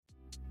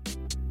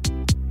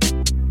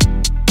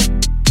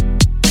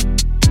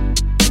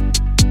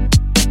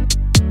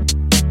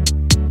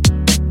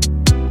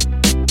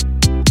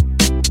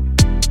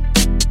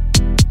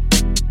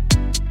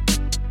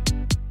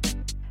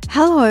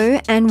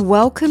and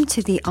welcome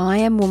to the I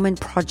Am Woman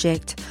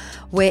Project,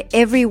 where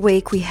every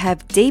week we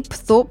have deep,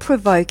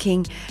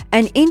 thought-provoking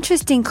and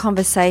interesting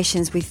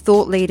conversations with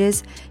thought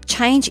leaders,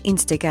 change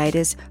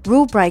instigators,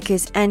 rule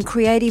breakers and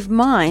creative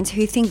minds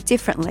who think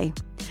differently,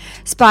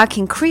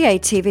 sparking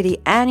creativity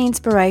and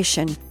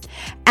inspiration.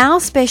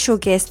 Our special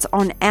guests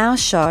on our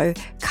show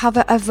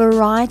cover a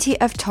variety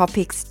of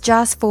topics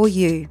just for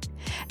you,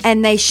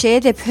 and they share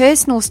their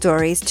personal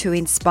stories to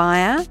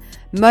inspire,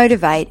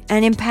 motivate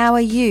and empower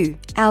you,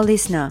 our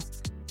listener.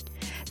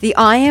 The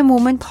I Am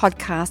Woman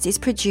podcast is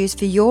produced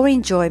for your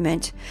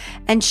enjoyment,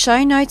 and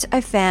show notes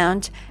are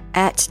found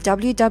at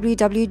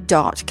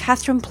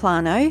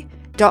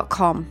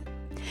www.katherineplano.com.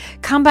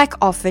 Come back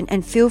often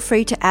and feel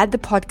free to add the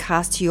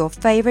podcast to your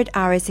favorite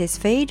RSS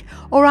feed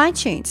or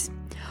iTunes.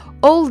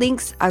 All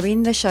links are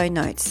in the show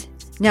notes.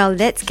 Now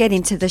let's get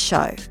into the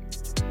show.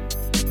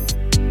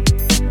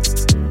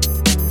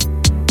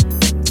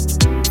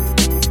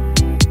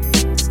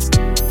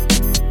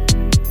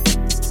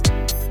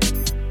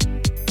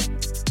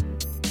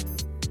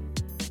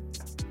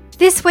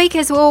 This week,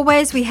 as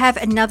always, we have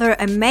another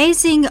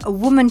amazing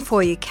woman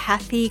for you,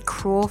 Kathe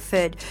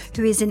Crawford,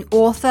 who is an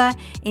author,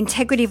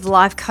 integrative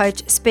life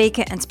coach,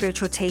 speaker, and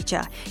spiritual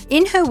teacher.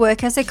 In her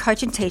work as a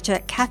coach and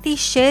teacher, Kathe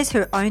shares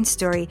her own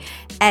story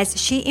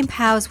as she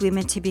empowers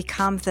women to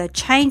become the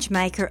change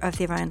maker of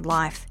their own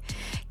life.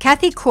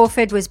 Kathe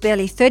Crawford was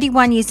barely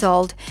 31 years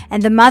old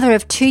and the mother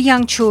of 2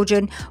 young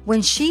children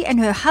when she and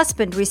her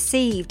husband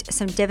received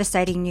some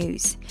devastating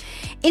news.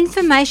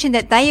 Information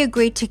that they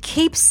agreed to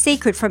keep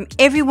secret from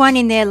everyone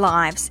in their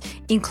lives,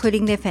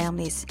 including their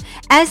families.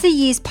 As the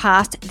years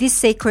passed, this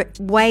secret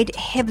weighed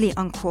heavily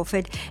on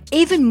Crawford,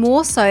 even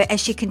more so as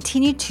she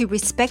continued to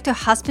respect her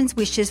husband's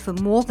wishes for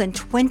more than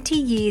 20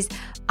 years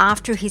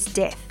after his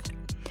death.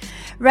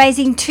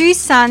 Raising 2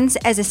 sons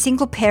as a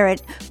single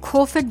parent,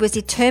 Crawford was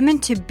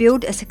determined to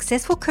build a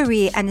successful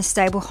career and a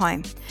stable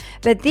home.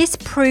 But this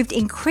proved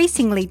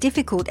increasingly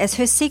difficult as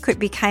her secret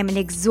became an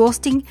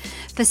exhausting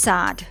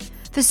facade.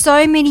 For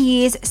so many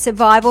years,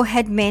 survival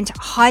had meant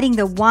hiding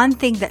the one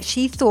thing that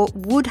she thought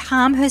would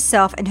harm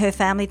herself and her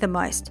family the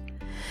most.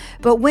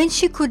 But when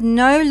she could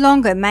no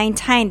longer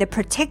maintain the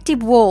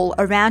protective wall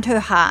around her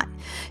heart,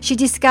 she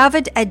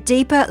discovered a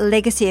deeper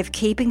legacy of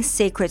keeping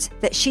secrets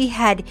that she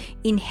had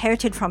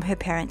inherited from her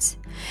parents.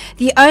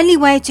 The only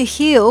way to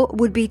heal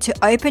would be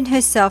to open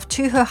herself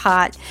to her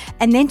heart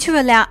and then to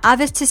allow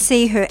others to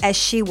see her as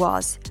she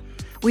was,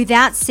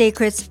 without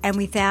secrets and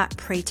without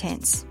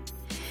pretense.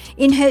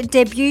 In her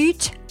debut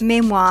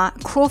memoir,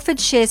 Crawford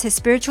shares her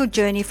spiritual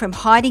journey from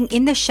hiding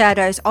in the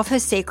shadows of her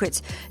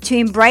secrets to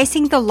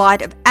embracing the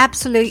light of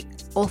absolute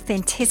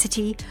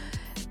authenticity,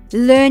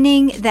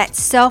 learning that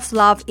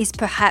self-love is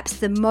perhaps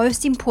the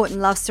most important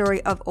love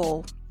story of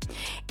all.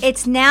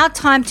 It's now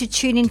time to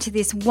tune into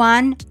this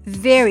one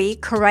very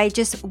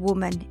courageous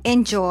woman.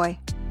 Enjoy.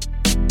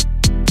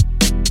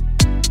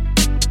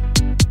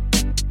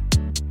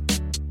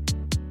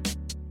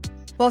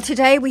 Well,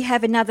 today we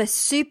have another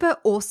super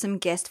awesome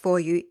guest for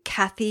you,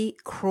 Kathe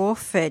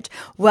Crawford.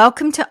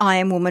 Welcome to I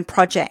Am Woman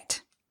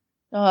Project.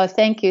 Oh,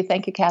 thank you.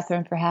 Thank you,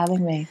 Catherine, for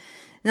having me.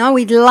 No,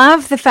 we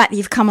love the fact that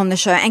you've come on the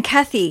show. And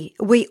Kathe,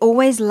 we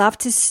always love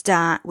to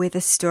start with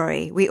a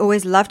story. We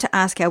always love to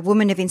ask our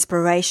woman of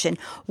inspiration,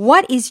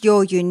 what is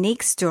your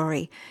unique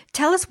story?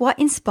 Tell us what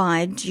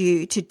inspired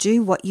you to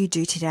do what you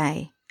do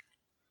today.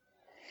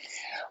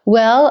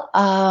 Well,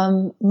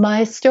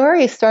 my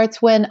story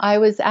starts when I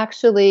was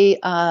actually,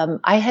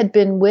 I had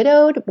been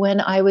widowed when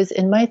I was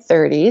in my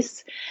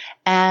 30s,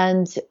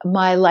 and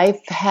my life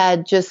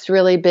had just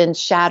really been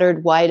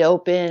shattered wide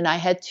open. I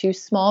had 2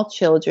 small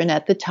children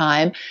at the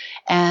time,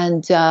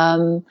 and,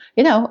 I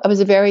was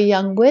a very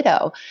young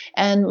widow,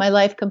 and my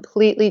life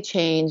completely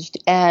changed.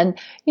 And,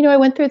 I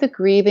went through the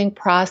grieving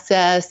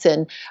process,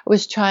 and I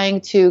was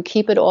trying to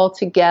keep it all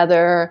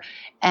together,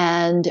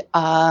 and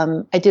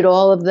I did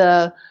all of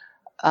the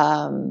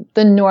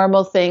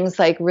normal things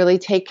like really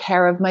take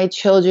care of my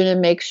children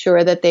and make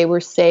sure that they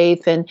were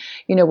safe and,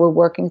 were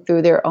working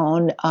through their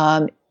own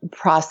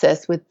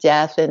process with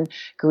death and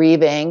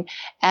grieving.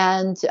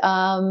 And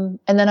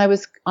then I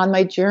was on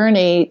my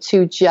journey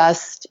to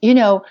just,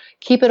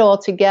 keep it all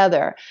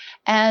together.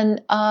 And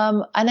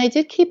I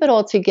did keep it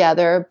all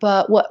together.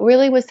 But what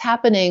really was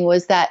happening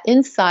was that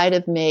inside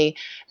of me,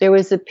 there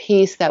was a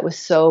piece that was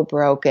so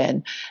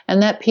broken.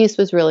 And that piece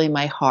was really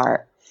my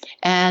heart.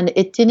 And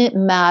it didn't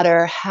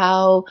matter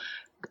how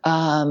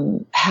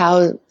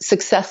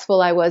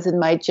successful I was in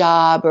my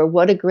job or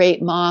what a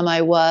great mom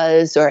I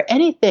was or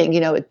anything,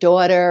 a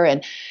daughter.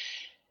 And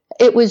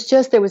it was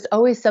just, there was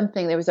always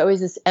something, there was always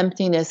this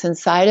emptiness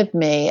inside of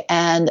me.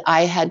 And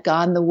I had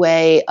gone the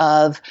way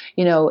of,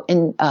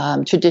 in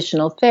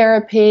traditional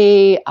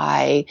therapy.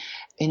 I,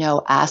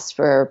 asked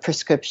for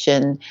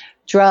prescription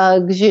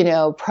drugs,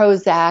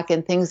 Prozac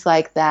and things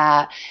like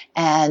that.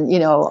 And,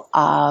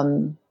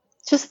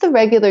 just the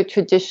regular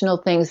traditional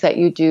things that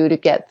you do to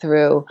get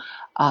through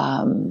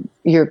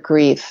your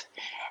grief.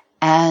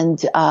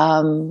 And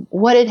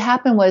what had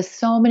happened was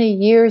so many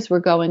years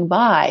were going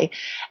by,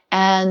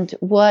 And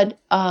what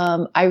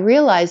I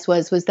realized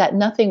was that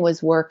nothing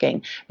was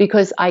working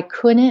because I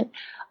couldn't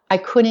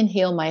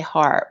heal my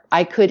heart.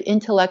 I could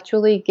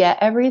intellectually get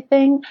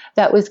everything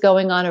that was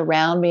going on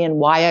around me and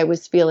why I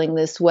was feeling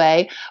this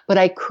way, but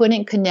I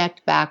couldn't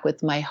connect back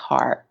with my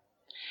heart.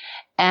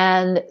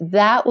 And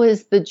that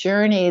was the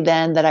journey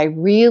then that I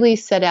really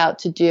set out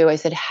to do. I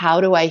said,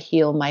 how do I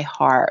heal my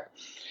heart?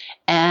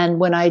 And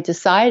when I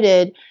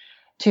decided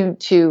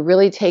to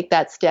really take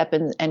that step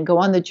and go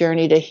on the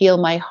journey to heal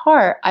my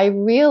heart, I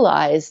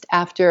realized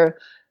after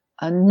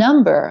a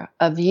number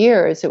of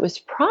years, it was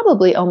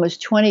probably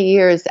almost 20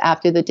 years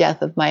after the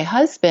death of my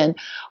husband,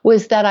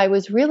 was that I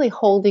was really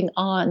holding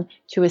on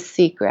to a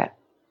secret.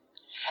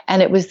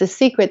 And it was the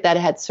secret that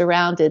had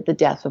surrounded the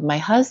death of my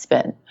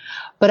husband.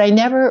 But I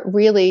never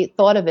really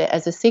thought of it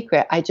as a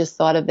secret. I just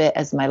thought of it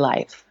as my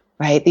life,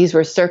 right? These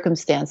were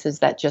circumstances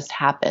that just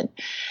happened.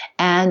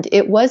 And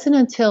it wasn't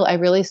until I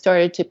really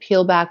started to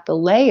peel back the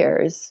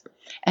layers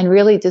and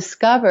really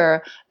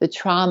discover the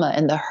trauma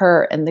and the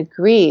hurt and the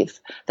grief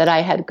that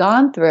I had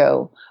gone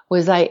through,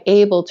 was I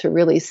able to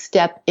really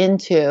step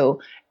into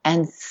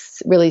and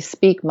really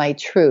speak my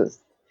truth.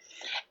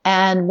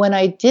 And when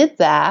I did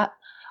that,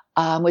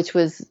 which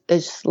was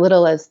as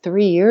little as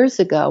 3 years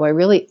ago, I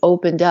really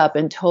opened up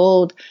and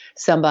told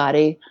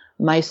somebody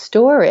my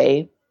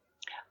story.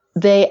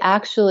 They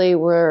actually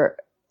were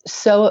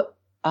so,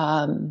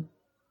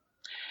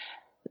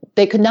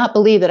 they could not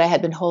believe that I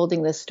had been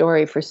holding this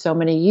story for so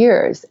many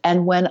years.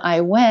 And when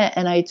I went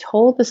and I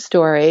told the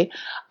story,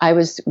 I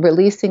was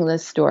releasing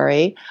this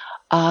story,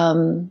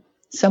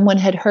 someone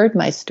had heard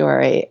my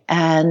story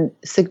and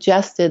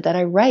suggested that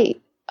I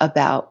write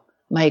about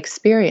my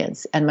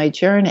experience and my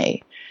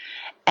journey.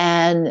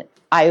 And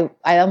I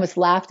almost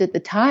laughed at the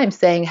time,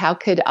 saying, how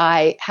could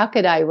I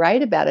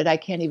write about it? I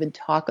can't even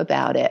talk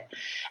about it.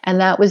 And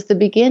that was the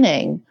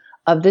beginning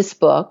of this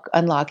book,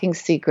 Unlocking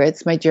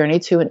Secrets, My Journey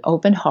to an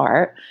Open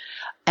Heart.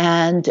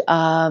 And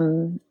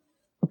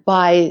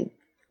by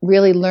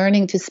really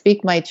learning to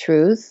speak my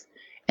truth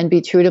and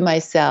be true to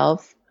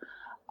myself,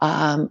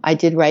 I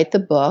did write the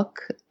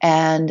book.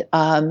 And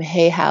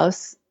Hay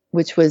House,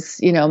 which was,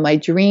 my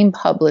dream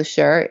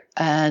publisher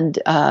and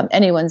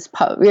anyone's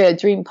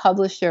dream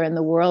publisher in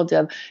the world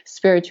of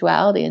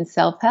spirituality and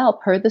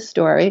self-help, heard the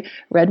story,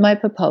 read my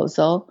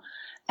proposal,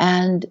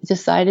 and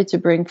decided to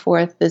bring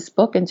forth this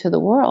book into the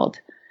world.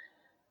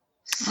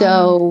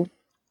 So,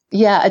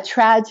 a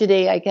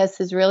tragedy, I guess,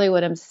 is really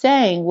what I'm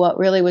saying. What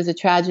really was a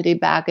tragedy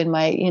back in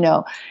my,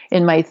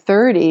 in my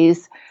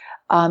 30s,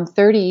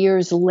 30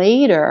 years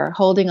later,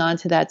 holding on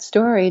to that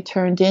story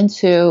turned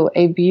into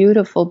a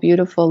beautiful,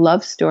 beautiful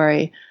love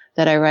story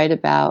that I write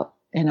about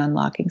in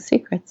Unlocking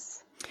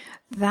Secrets.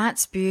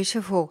 That's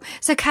beautiful.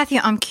 So,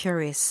 Kathe, I'm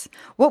curious,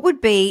 what would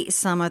be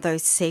some of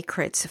those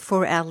secrets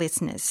for our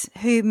listeners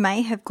who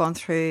may have gone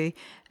through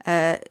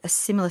a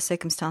similar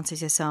circumstance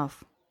as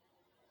yourself?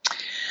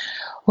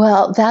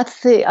 Well, that's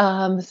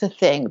the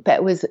thing. But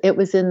it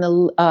was in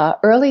the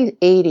early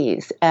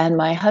 80s, and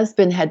my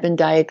husband had been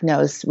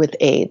diagnosed with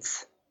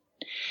AIDS.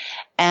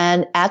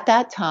 And at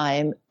that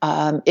time,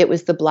 it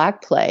was the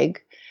Black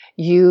Plague.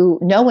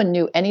 No one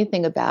knew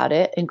anything about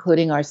it,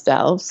 including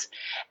ourselves.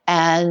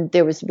 And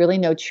there was really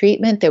no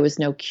treatment. There was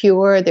no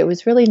cure. There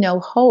was really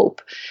no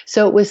hope.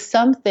 So it was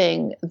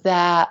something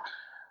that,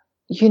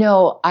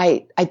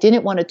 I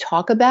didn't want to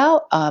talk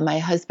about. My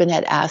husband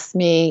had asked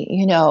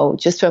me,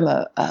 just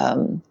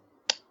from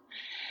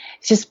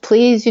just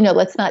please,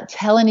 let's not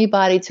tell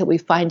anybody till we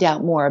find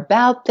out more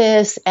about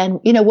this. And,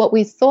 what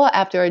we thought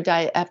after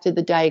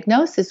the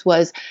diagnosis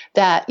was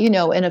that, in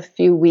a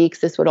few weeks,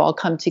 this would all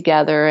come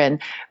together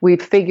and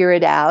we'd figure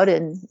it out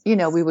and,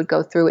 we would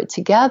go through it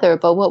together.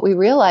 But what we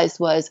realized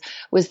was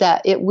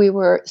that we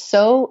were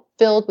so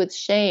filled with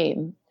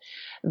shame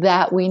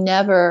that we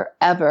never,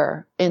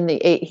 ever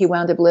he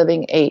wound up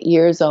living 8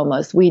 years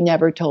almost. We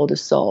never told a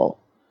soul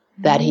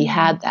that he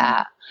had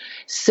that.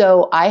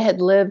 So I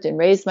had lived and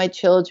raised my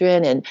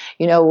children and,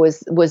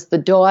 was the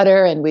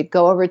daughter, and we'd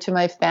go over to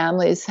my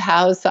family's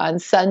house on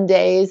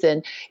Sundays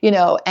and,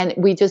 and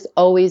we just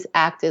always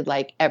acted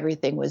like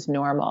everything was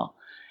normal.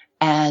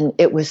 And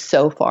it was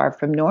so far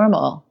from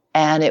normal.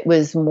 And it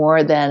was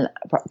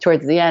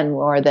towards the end,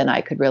 more than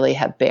I could really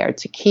have bared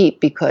to keep,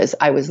 because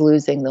I was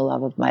losing the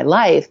love of my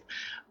life,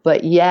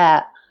 but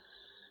yet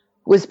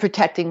was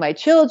protecting my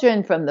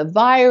children from the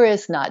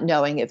virus, not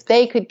knowing if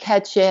they could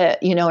catch it,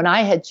 and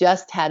I had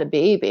just had a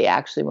baby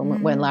actually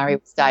when Larry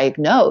was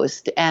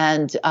diagnosed.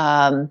 And,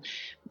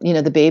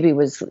 the baby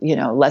was,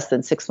 less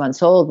than 6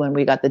 months old when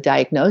we got the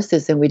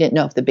diagnosis, and we didn't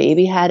know if the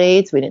baby had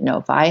AIDS. We didn't know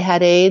if I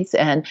had AIDS.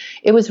 And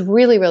it was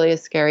really, really a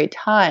scary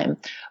time,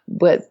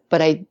 but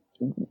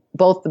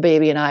both the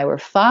baby and I were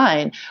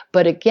fine,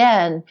 but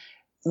again,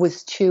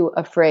 was too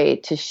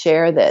afraid to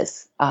share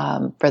this,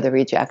 for the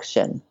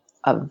rejection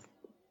of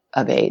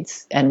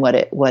AIDS and what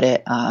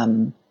it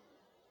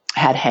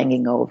had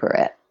hanging over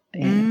it.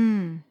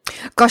 Yeah.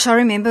 Gosh, I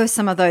remember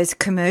some of those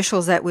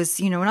commercials that was,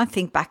 when I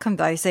think back on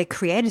those, they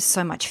created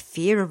so much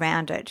fear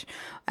around it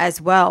as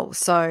well.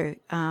 So,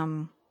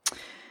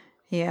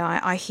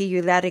 Yeah, I hear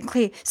you loud and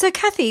clear. So,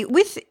 Kathe,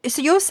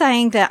 so you're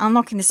saying that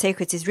unlocking the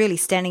secrets is really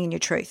standing in your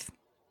truth.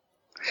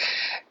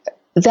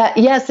 That,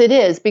 yes, it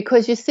is.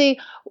 Because you see,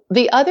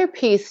 the other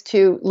piece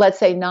to, let's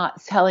say,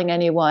 not telling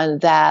anyone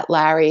that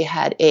Larry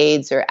had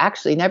AIDS, or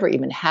actually never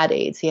even had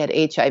AIDS, he had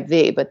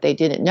HIV, but they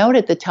didn't know it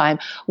at the time,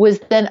 was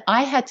then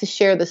I had to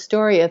share the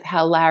story of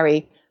how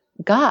Larry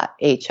got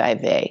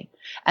HIV.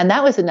 And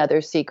that was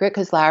another secret,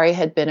 because Larry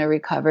had been a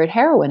recovered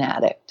heroin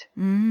addict.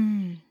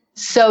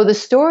 So the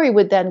story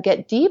would then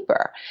get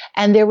deeper.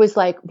 And there was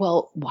like,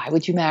 well, why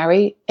would you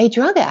marry a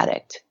drug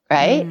addict?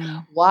 Right?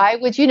 Why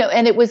would you know?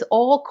 And it was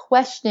all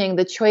questioning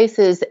the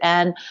choices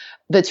and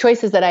the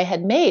choices that I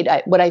had made.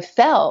 What I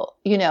felt,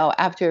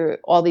 after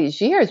all these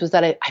years was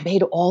that I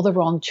made all the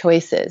wrong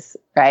choices.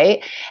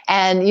 Right?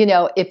 And,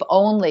 if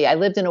only I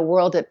lived in a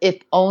world of, if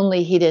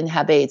only he didn't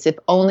have AIDS, if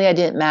only I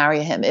didn't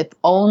marry him, if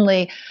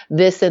only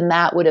this and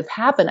that would have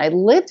happened. I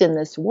lived in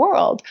this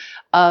world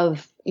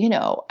of,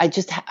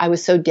 I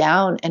was so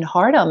down and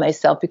hard on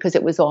myself because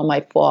it was all my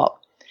fault.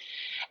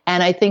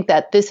 And I think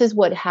that this is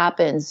what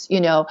happens,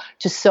 to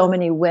so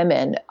many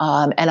women.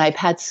 And I've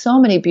had so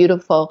many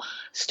beautiful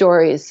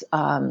stories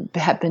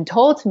have been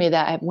told to me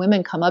that I have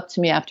women come up to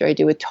me after I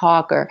do a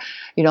talk, or,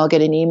 I'll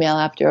get an email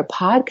after a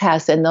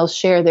podcast, and they'll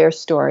share their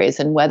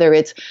stories. And whether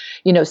it's,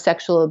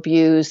 sexual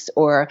abuse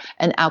or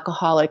an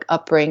alcoholic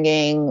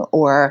upbringing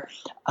or,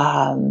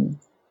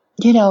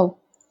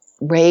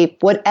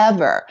 rape,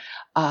 whatever.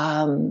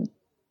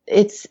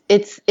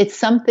 It's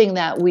something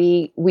that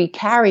we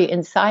carry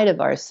inside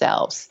of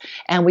ourselves,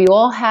 and we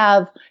all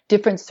have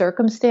different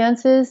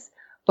circumstances,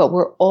 but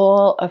we're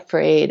all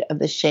afraid of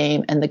the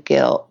shame and the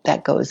guilt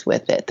that goes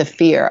with it. The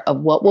fear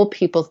of what will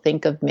people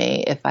think of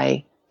me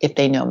if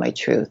they know my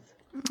truth.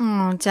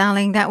 Oh,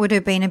 darling, that would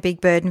have been a big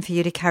burden for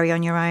you to carry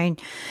on your own.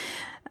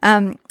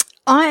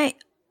 I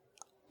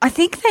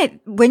think that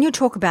when you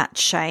talk about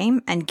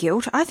shame and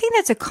guilt, I think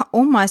that's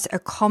almost a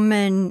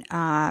common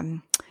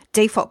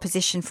default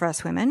position for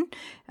us women,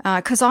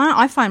 because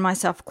I find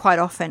myself quite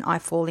often I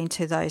fall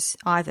into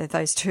either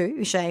those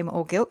two, shame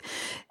or guilt.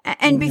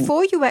 And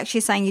before, you were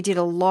actually saying you did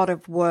a lot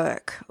of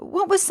work.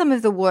 What was some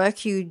of the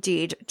work you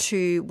did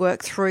to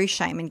work through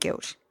shame and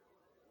guilt?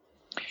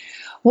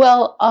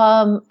 Well,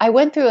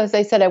 as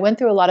I said, I went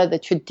through a lot of the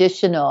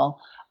traditional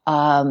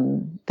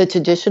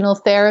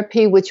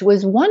therapy, which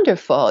was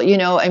wonderful.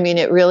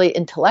 It really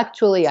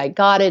intellectually, I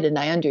got it and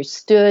I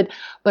understood,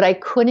 but I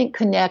couldn't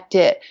connect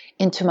it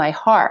into my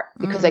heart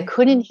because I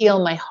couldn't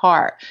heal my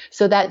heart.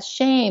 So that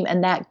shame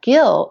and that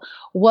guilt,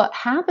 what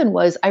happened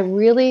was I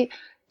really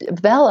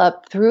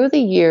developed through the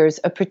years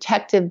a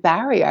protective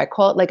barrier. I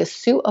call it like a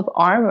suit of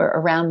armor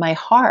around my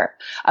heart.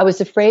 I was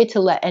afraid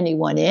to let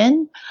anyone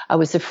in. I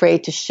was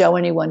afraid to show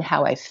anyone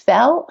how I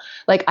felt.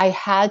 Like I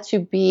had to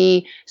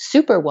be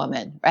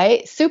Superwoman,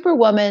 right?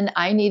 Superwoman,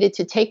 I needed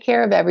to take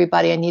care of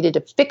everybody. I needed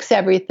to fix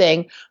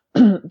everything.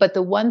 But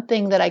the one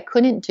thing that I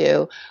couldn't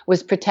do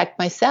was protect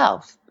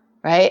myself.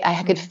 Right?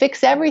 I could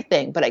fix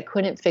everything, but I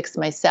couldn't fix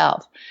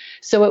myself.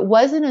 So it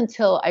wasn't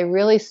until I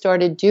really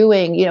started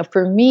doing,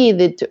 for me,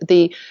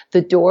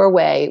 the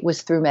doorway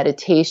was through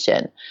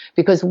meditation,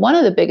 because one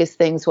of the biggest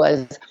things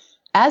was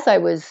as I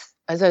was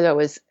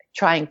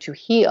trying to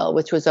heal,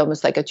 which was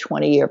almost like a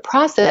 20-year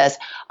process,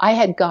 I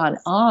had gone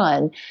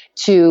on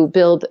to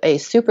build a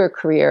super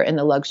career in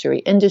the luxury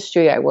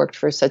industry. I worked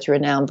for such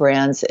renowned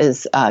brands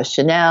as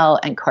Chanel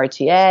and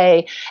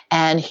Cartier.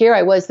 And here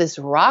I was, this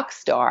rock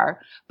star.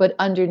 But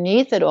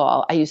underneath it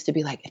all, I used to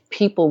be like, if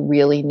people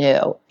really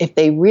knew, if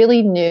they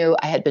really knew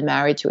I had been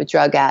married to a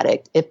drug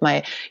addict, if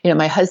my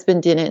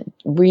husband didn't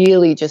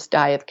really just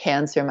die of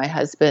cancer, my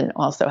husband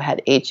also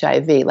had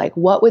HIV, like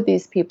what would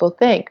these people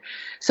think?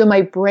 So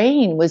my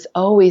brain was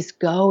always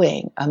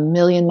going a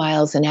million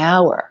miles an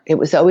hour. It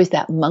was always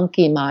that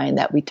monkey mind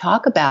that we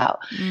talk about.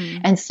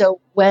 And so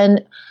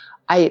when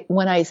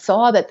I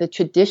saw that the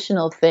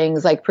traditional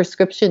things like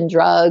prescription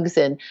drugs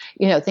and,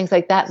 things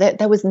like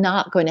that was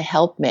not going to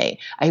help me.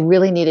 I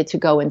really needed to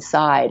go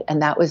inside.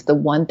 And that was the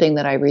one thing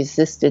that I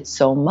resisted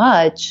so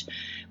much.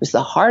 It was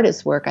the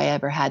hardest work I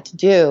ever had to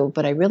do,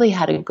 but I really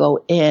had to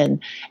go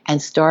in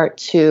and start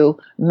to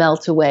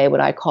melt away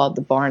what I called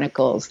the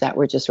barnacles that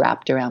were just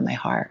wrapped around my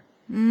heart.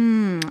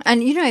 And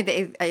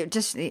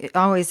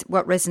always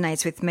what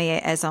resonates with me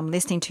as I'm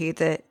listening to you,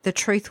 the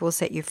truth will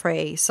set you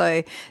free.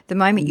 So the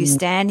moment you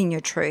stand in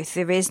your truth,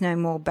 there is no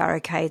more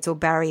barricades or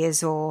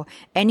barriers or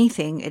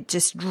anything. It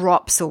just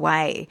drops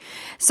away.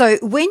 So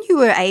when you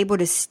were able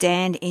to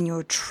stand in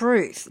your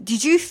truth,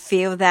 did you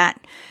feel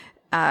that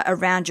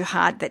around your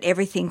heart, that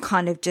everything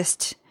kind of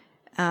just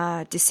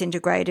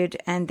disintegrated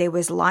and there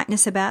was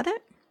lightness about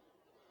it?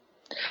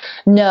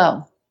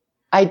 No.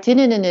 I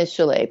didn't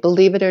initially,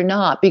 believe it or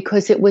not,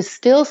 because it was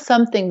still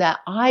something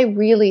that I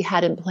really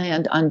hadn't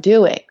planned on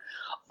doing.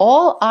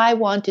 All I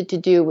wanted to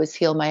do was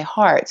heal my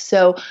heart.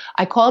 So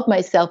I called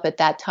myself at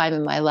that time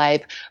in my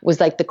life was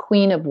like the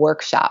queen of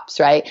workshops,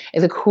 right?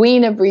 The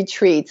queen of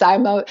retreats.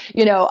 I'm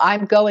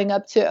going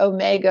up to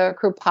Omega or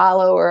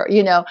Kripalu or,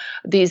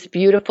 these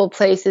beautiful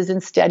places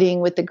and studying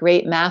with the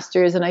great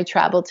masters. And I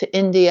traveled to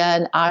India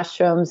and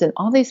ashrams and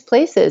all these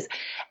places.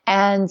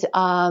 And,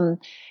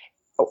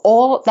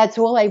 that's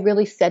all I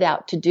really set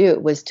out to do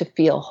was to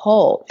feel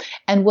whole.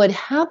 And what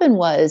happened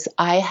was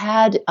I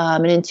had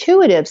an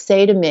intuitive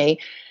say to me,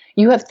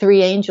 you have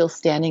 3 angels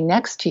standing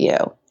next to you.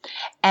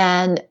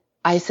 And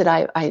I said,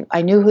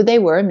 I knew who they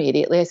were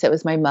immediately. I said it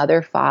was my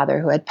mother, father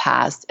who had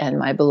passed and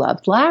my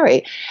beloved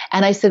Larry.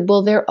 And I said,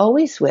 well, they're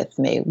always with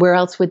me. Where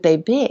else would they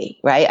be?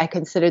 Right? I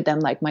considered them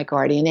like my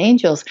guardian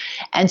angels.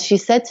 And she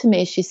said to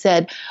me, she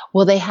said,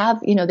 well,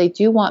 they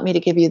do want me to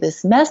give you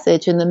this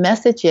message. And the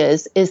message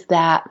is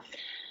that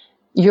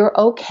you're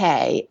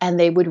okay, and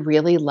they would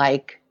really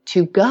like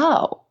to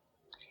go.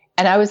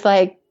 And I was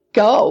like,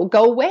 go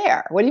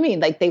where? What do you mean?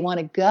 Like, they want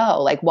to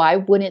go. Like, why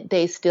wouldn't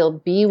they still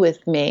be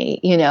with me,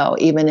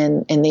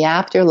 even in the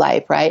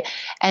afterlife, right?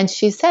 And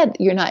she said,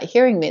 you're not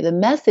hearing me. The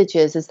message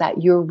is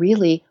that you're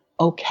really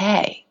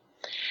okay.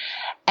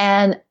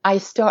 And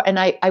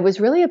I was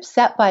really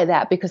upset by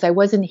that because I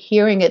wasn't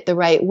hearing it the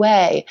right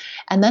way.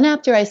 And then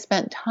after I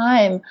spent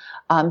time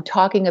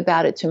talking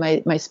about it to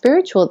my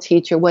spiritual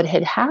teacher, what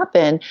had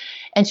happened,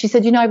 and she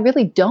said, I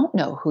really don't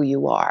know who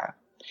you are.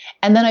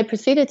 And then I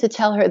proceeded to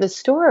tell her the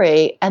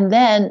story, and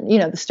then,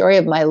 the story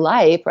of my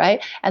life,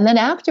 right? And then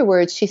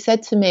afterwards, she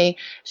said to me,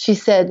 she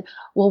said,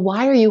 well,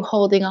 why are you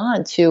holding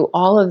on to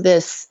all of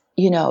this,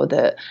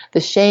 the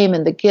shame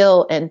and the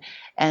guilt and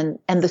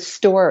the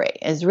story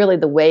is really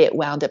the way it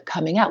wound up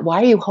coming out.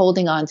 Why are you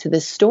holding on to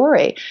this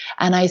story?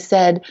 And I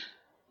said,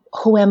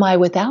 who am I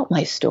without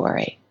my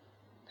story?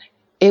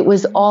 It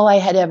was all I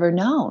had ever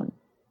known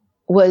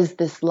was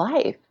this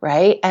life,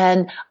 right?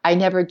 And I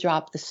never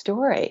dropped the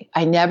story.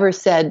 I never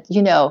said,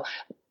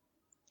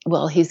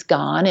 well, he's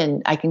gone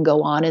and I can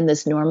go on in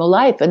this normal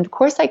life. And of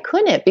course I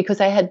couldn't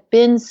because I had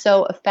been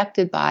so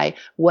affected by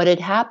what had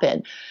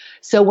happened.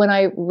 So when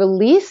I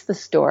released the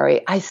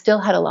story, I still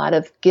had a lot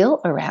of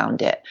guilt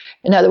around it.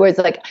 In other words,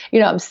 like,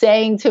 I'm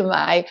saying to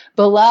my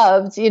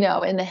beloved,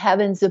 in the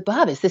heavens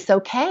above, is this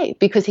okay?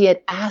 Because he had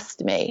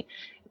asked me,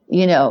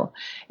 in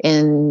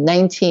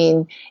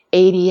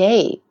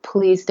 1988,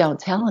 please don't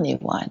tell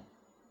anyone.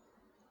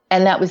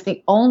 And that was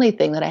the only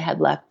thing that I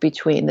had left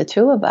between the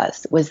two of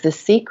us was the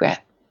secret.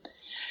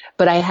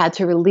 But I had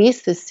to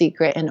release the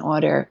secret in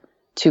order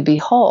to be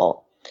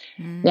whole.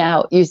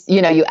 Now,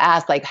 you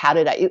asked, like, how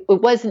did it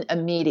wasn't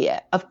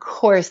immediate. Of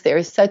course, there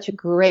is such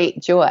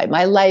great joy.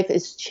 My life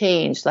is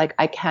changed. Like,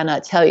 I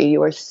cannot tell you.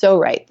 You are so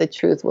right. The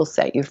truth will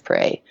set you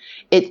free.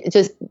 It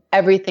just,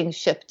 everything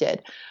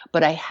shifted.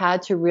 But I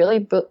had to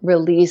really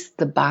release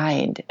the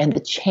bind and the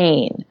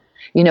chain,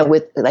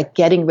 with like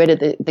getting rid of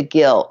the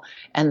guilt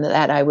and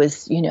that I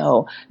was,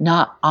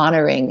 not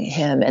honoring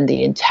him and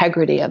the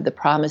integrity of the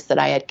promise that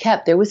I had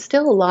kept. There was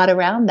still a lot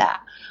around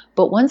that.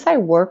 But once I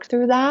worked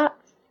through that,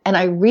 and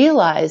I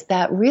realized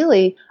that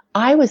really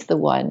I was the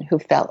one who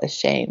felt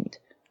ashamed.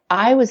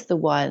 I was the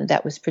one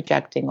that was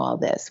projecting all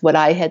this. What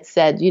I had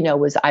said,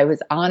 was I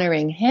was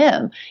honoring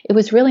him. It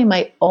was really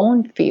my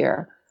own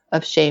fear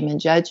of shame and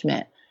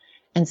judgment.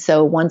 And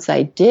so once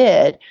I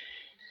did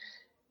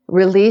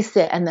release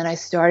it, and then I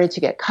started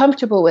to get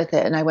comfortable with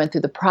it, and I went through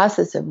the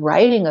process of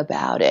writing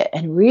about it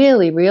and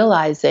really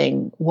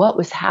realizing what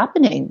was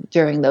happening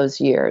during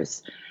those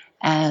years.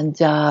 And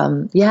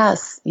now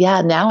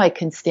I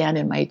can stand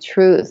in my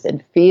truth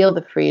and feel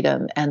the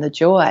freedom and the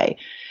joy.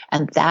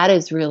 And that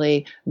is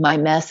really my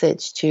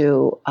message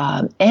to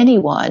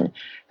anyone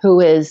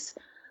who is,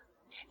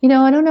 I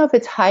don't know if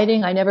it's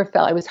hiding. I never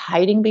felt I was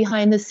hiding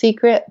behind the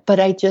secret, but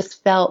I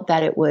just felt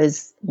that it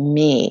was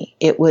me.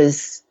 It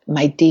was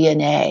my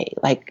DNA.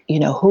 Like,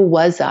 who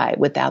was I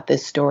without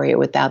this story or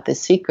without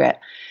this secret?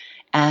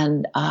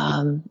 And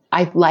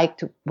I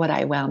liked what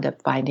I wound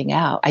up finding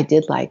out. I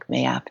did like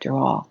me after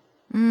all.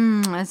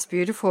 That's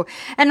beautiful.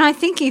 And I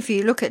think if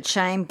you look at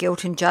shame,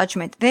 guilt and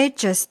judgment, they're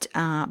just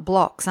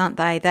blocks, aren't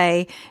they?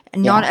 They are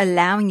not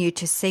allowing you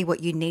to see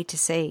what you need to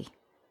see.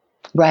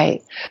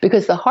 Right.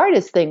 Because the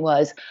hardest thing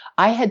was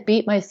I had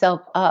beat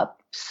myself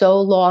up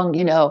so long,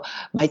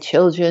 my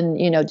children,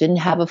 didn't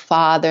have a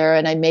father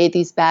and I made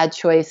these bad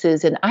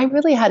choices and I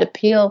really had to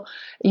peel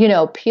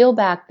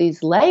back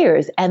these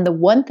layers. And the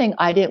one thing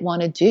I didn't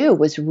want to do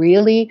was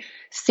really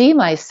see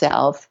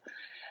myself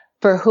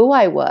for who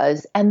I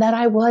was and that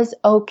I was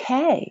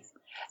okay.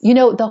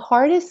 The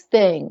hardest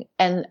thing,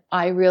 and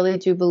I really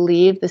do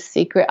believe the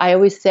secret, I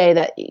always say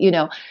that,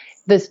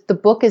 the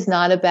book is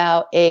not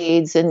about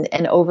AIDS and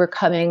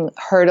overcoming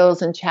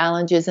hurdles and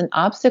challenges and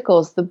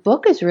obstacles. The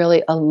book is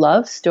really a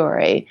love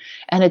story,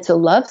 and it's a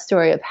love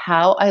story of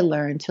how I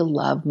learned to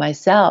love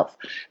myself.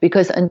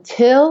 Because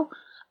until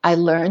I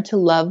learned to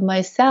love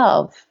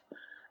myself,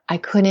 I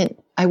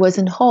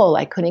wasn't whole.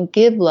 I couldn't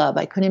give love.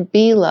 I couldn't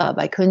be love.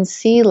 I couldn't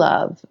see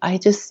love.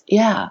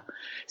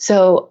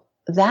 So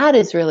that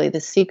is really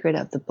the secret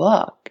of the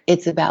book.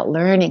 It's about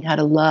learning how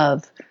to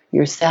love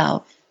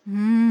yourself.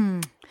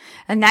 And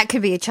that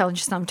could be a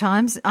challenge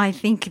sometimes. I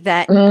think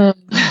that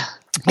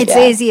it's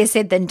Yeah. easier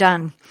said than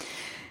done.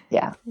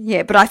 Yeah.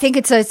 Yeah, but I think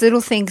it's those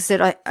little things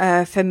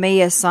that for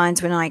me are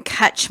signs when I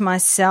catch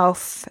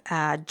myself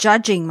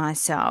judging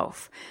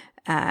myself.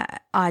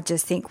 I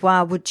just think,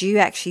 wow, would you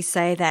actually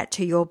say that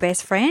to your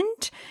best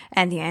friend?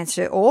 And the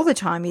answer all the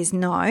time is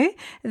no.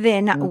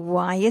 Then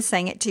why are you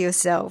saying it to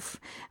yourself?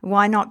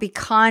 Why not be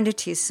kinder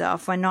to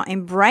yourself? Why not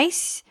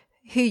embrace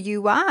who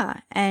you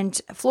are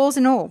and flaws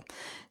and all?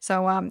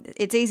 So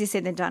it's easier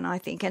said than done, I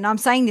think. And I'm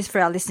saying this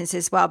for our listeners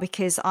as well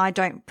because I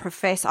don't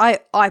profess,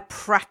 I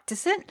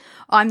practice it.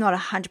 I'm not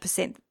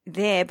 100%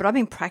 there, but I've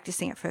been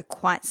practicing it for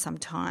quite some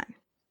time.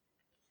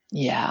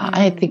 Yeah,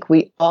 I think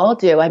we all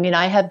do. I mean,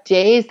 I have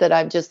days that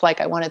I'm just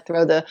like, I want to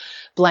throw the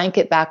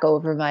blanket back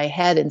over my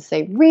head and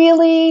say,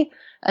 really?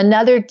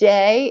 Another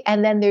day?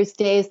 And then there's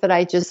days that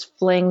I just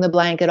fling the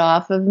blanket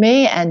off of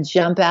me and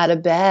jump out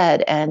of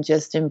bed and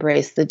just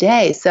embrace the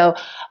day. So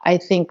I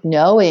think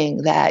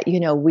knowing that,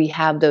 we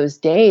have those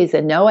days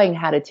and knowing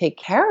how to take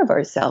care of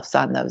ourselves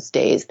on those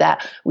days,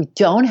 that we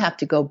don't have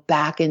to go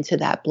back into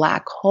that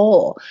black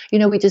hole.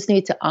 We just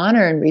need to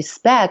honor and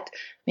respect.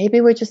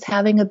 Maybe we're just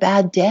having a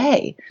bad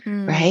day,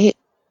 right?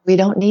 We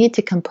don't need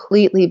to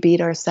completely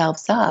beat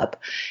ourselves up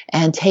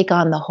and take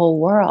on the whole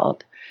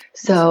world.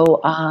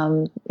 So,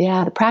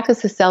 the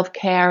practice of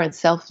self-care and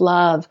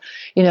self-love,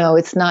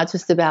 it's not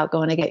just about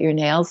going to get your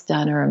nails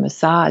done or a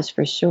massage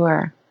for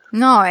sure.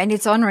 No, and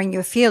it's honoring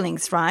your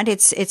feelings, right?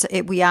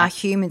 We are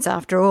humans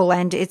after all,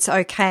 and it's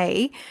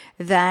okay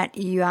that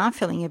you are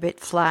feeling a bit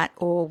flat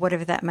or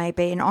whatever that may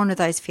be, and honor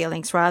those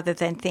feelings rather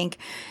than think,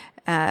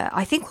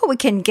 I think what we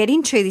can get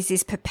into is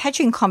this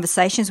perpetuating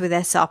conversations with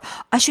ourselves.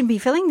 I shouldn't be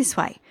feeling this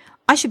way.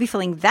 I should be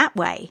feeling that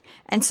way.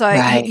 And so,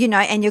 right.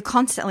 And you're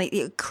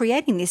constantly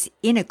creating this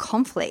inner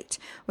conflict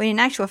when in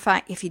actual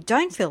fact, if you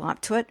don't feel up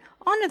to it,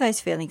 honor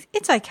those feelings.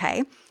 It's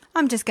okay.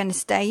 I'm just going to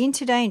stay in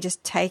today and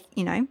just take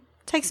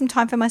some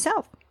time for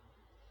myself.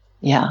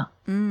 Yeah.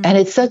 And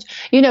it's such,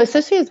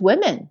 especially as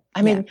women,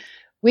 I mean,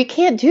 we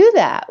can't do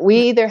that. We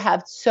either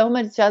have so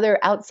much other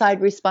outside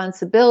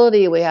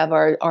responsibility. We have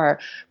our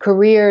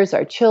careers,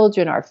 our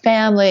children, our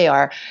family,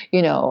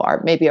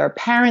 maybe our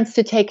parents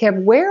to take care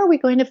of. Where are we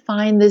going to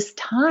find this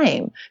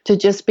time to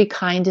just be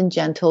kind and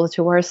gentle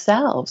to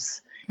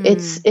ourselves? It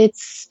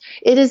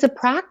is a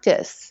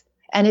practice,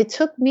 and it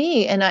took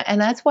me, and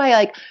that's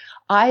why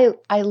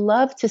I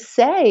love to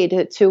say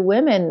to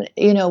women,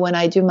 when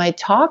I do my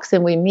talks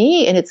and we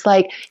meet, and it's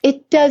like,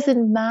 it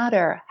doesn't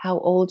matter how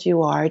old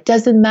you are. It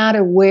doesn't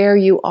matter where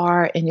you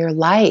are in your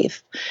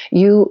life.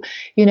 You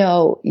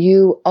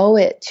owe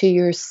it to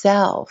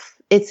yourself.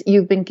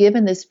 You've been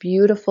given this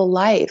beautiful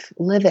life.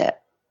 Live it.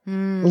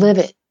 Live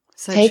it.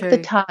 So Take true. the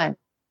time.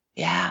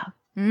 Yeah.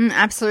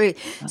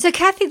 Absolutely. So,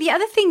 Kathe, the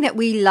other thing that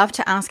we love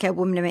to ask our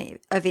women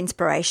of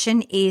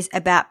inspiration is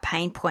about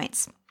pain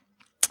points.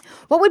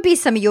 What would be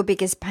some of your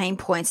biggest pain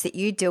points that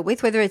you deal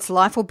with, whether it's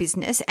life or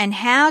business, and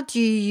how do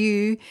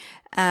you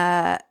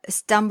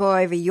stumble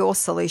over your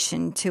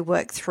solution to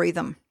work through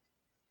them?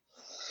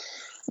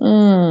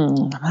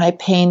 My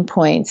pain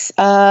points.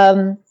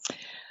 I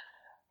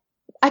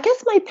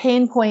guess my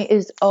pain point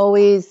is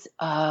always,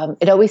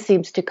 it always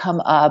seems to come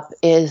up,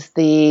 is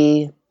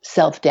the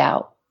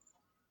self-doubt.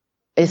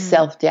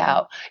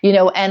 Self-doubt,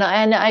 and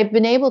I've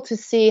been able to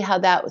see how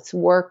that's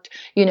worked.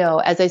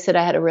 As I said,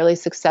 I had a really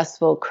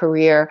successful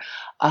career,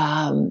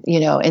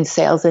 in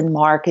sales and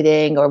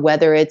marketing, or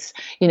whether it's,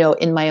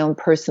 in my own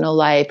personal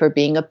life or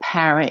being a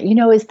parent,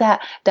 is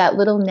that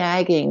little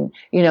nagging,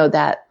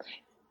 that,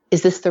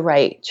 is this the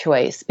right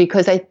choice?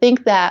 Because I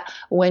think that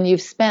when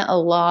you've spent a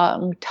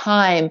long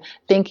time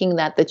thinking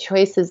that the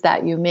choices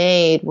that you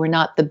made were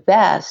not the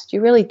best,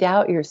 you really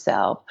doubt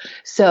yourself.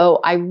 So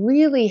I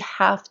really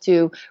have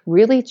to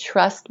really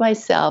trust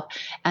myself.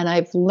 And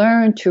I've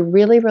learned to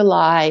really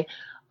rely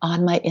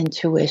on my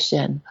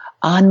intuition,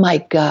 on my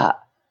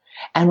gut.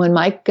 And when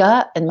my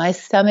gut and my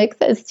stomach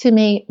says to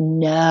me,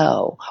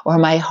 no, or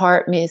my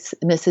heart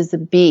misses a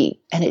beat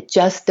and it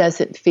just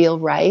doesn't feel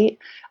right,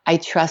 I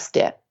trust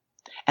it.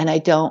 And I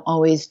don't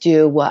always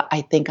do what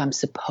I think I'm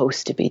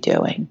supposed to be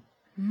doing,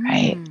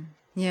 right?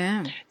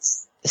 Yeah.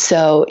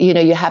 So,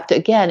 you have to,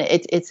 again,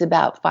 it's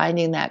about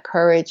finding that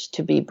courage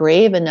to be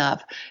brave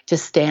enough to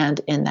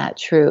stand in that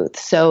truth.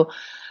 So,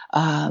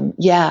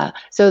 so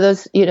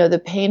those,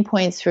 the pain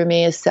points for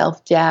me is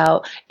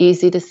self-doubt,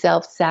 easy to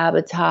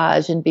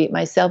self-sabotage and beat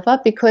myself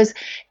up, because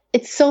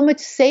it's so much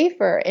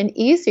safer and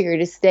easier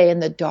to stay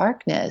in the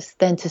darkness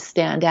than to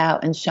stand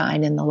out and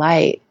shine in the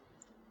light.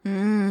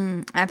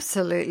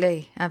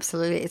 Absolutely.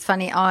 It's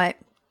funny. I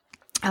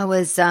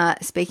was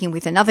speaking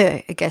with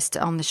another guest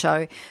on the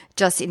show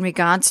just in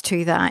regards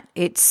to that.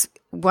 It's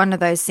one of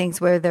those things,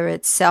 whether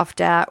it's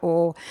self-doubt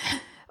or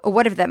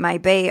whatever that may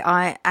be,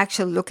 I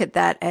actually look at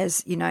that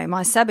as,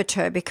 my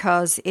saboteur,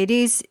 because it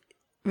is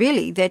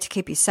really there to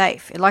keep you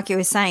safe. Like you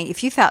were saying,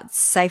 if you felt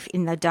safe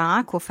in the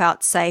dark or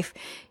felt safe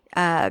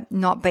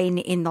not being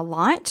in the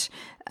light,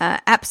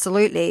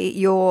 absolutely,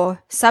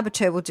 your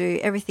saboteur will do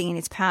everything in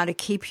its power to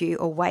keep you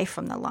away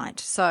from the light.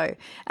 So,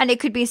 and it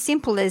could be as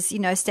simple as,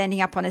 standing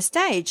up on a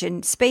stage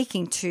and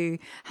speaking to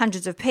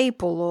hundreds of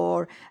people,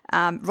 or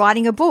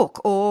writing a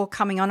book, or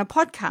coming on a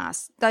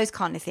podcast, those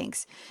kind of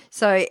things.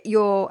 So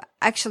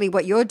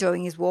what you're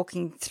doing is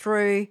walking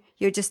through,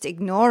 you're just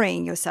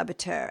ignoring your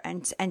saboteur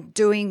and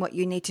doing what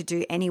you need to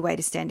do anyway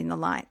to stand in the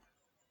light.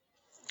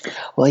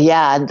 Well,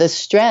 yeah, the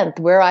strength,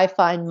 where I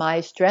find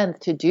my strength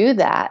to do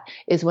that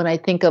is when I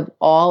think of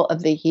all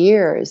of the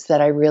years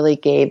that I really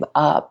gave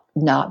up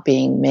not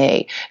being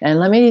me. And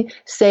let me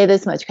say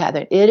this much,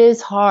 Catherine, it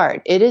is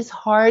hard. It is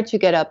hard to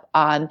get up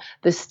on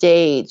the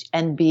stage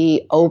and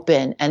be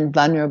open and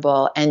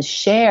vulnerable and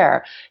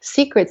share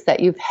secrets that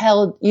you've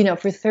held,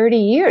 for 30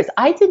 years.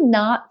 I did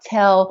not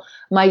tell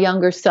my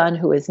younger son,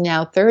 who is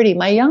now 30.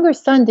 My younger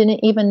son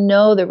didn't even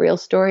know the real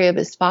story of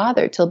his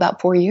father till about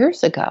 4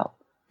 years ago.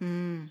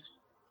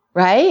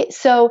 Right?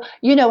 So,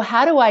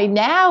 how do I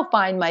now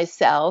find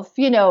myself,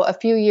 a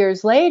few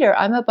years later,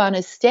 I'm up on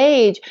a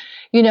stage,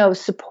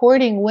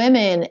 supporting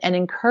women and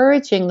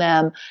encouraging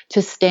them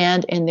to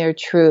stand in their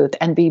truth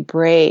and be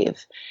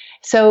brave.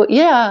 So,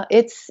 yeah,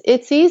 it's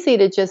easy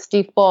to just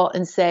default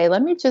and say,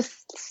 let me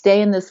just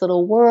stay in this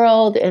little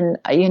world and,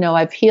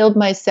 I've healed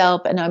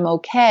myself and I'm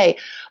okay.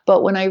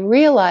 But when I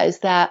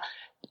realized that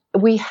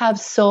we have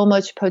so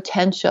much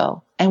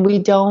potential and we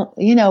don't,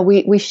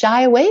 we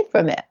shy away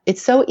from it.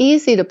 It's so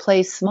easy to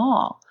play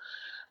small.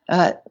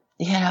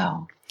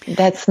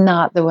 That's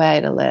not the way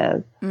to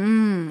live.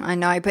 I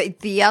know. But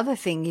the other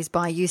thing is,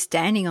 by you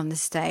standing on the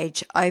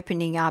stage,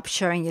 opening up,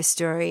 sharing your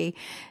story,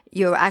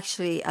 you're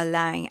actually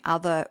allowing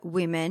other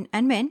women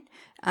and men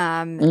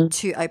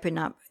to open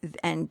up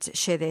and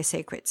share their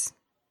secrets.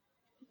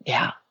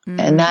 Yeah.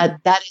 And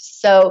that is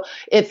so,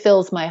 it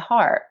fills my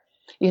heart.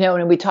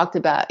 And we talked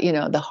about,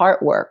 the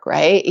heart work,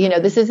 right?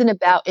 This isn't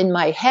about in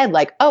my head,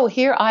 like, oh,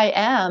 here I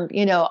am,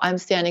 I'm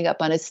standing up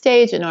on a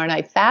stage and aren't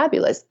I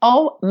fabulous?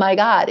 Oh my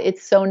God,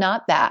 it's so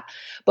not that.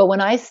 But when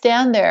I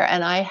stand there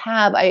and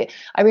I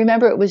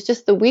remember it was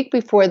just the week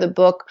before the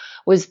book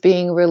was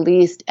being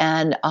released,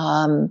 and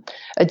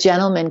a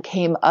gentleman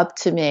came up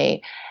to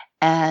me.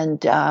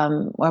 And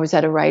I was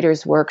at a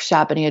writer's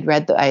workshop, and he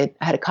had I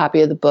had a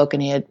copy of the book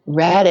and he had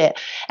read it.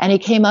 And he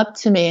came up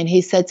to me and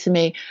he said to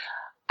me,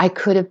 I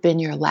could have been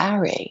your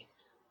Larry.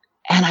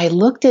 And I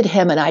looked at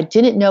him and I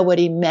didn't know what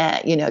he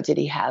meant. Did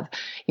he have,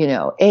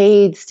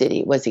 AIDS?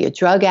 Was he a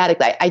drug addict?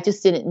 I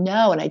just didn't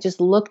know. And I just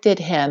looked at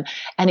him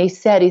and he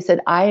said,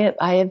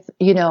 I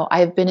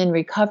have been in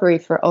recovery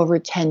for over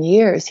 10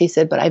 years. He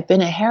said, but I've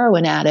been a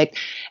heroin addict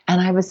and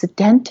I was a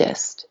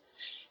dentist.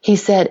 He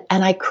said,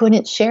 and I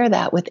couldn't share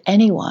that with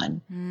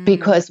anyone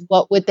because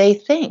what would they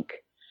think?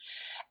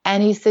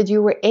 And he said,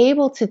 you were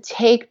able to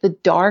take the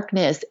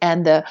darkness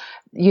and the,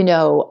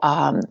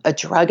 a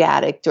drug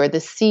addict or the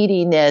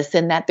seediness,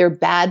 and that they're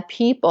bad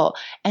people,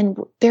 and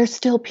they're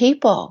still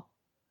people.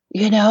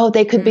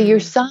 They could be your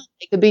son,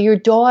 they could be your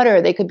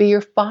daughter, they could be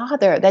your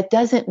father. That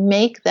doesn't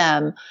make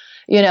them,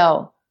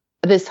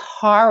 this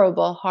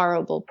horrible,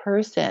 horrible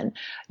person.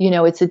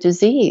 It's a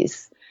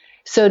disease.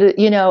 So,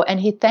 and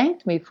he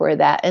thanked me for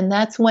that. And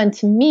that's when,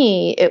 to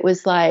me, it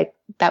was like,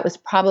 that was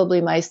probably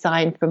my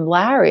sign from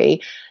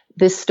Larry.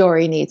 This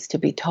story needs to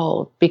be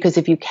told, because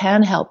if you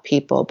can help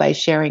people by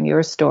sharing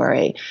your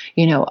story,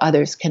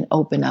 others can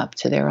open up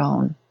to their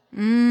own.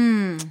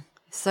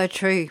 So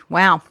true.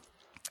 Wow.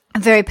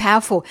 Very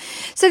powerful.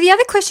 So the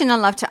other question I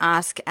love to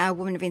ask our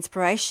Woman of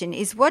Inspiration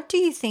is, what do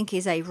you think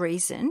is a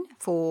reason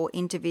for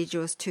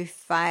individuals to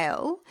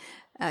fail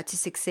to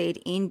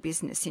succeed in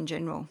business in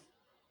general?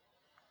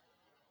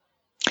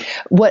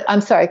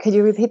 I'm sorry, could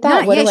you repeat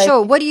that?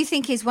 Sure. What do you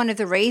think is one of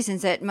the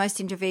reasons that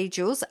most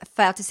individuals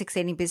fail to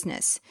succeed in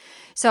business?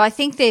 So I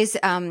think there's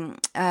some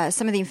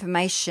of the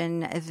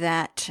information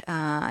that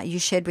you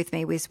shared with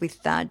me was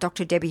with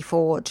Dr. Debbie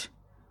Ford.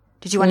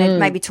 Did you want to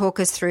maybe talk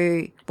us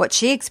through what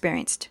she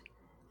experienced?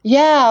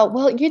 Yeah,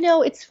 well,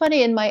 it's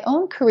funny. In my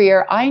own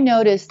career, I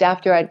noticed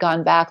after I'd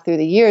gone back through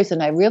the years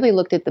and I really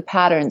looked at the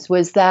patterns,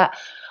 was that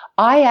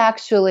I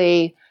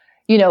actually,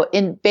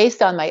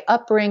 based on my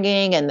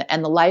upbringing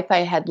and the life I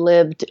had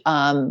lived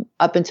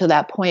up until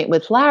that point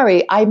with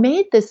Larry, I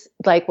made this,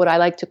 like what I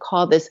like to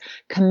call this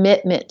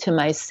commitment to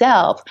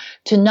myself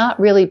to not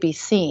really be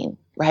seen,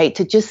 right?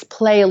 To just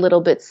play a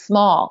little bit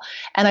small.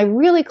 And I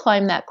really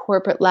climbed that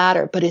corporate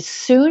ladder. But as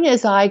soon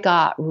as I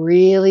got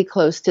really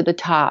close to the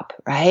top,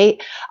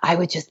 right, I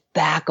would just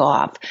back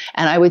off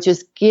and I would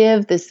just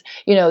give this,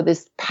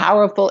 this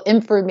powerful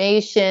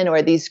information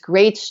or these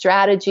great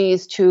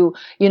strategies to,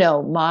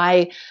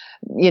 my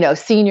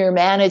senior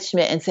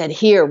management and said,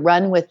 here,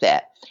 run with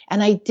it.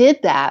 And I did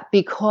that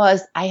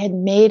because I had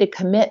made a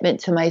commitment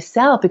to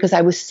myself, because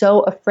I was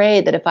so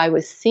afraid that if I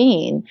was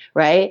seen,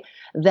 right,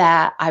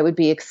 that I would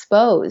be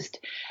exposed.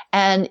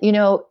 And,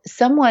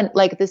 someone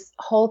like this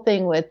whole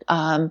thing with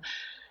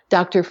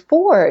Dr.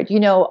 Ford,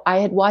 I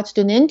had watched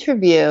an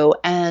interview,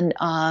 and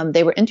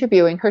they were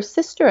interviewing her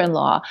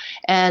sister-in-law.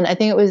 And I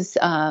think it was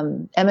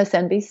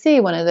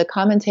MSNBC. One of the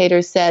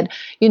commentators said,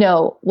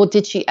 well,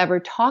 did she ever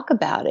talk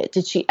about it?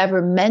 Did she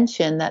ever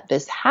mention that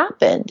this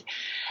happened?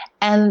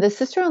 And the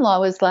sister-in-law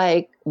was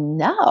like,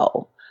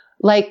 no.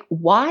 Like,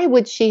 why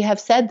would she have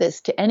said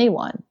this to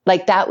anyone?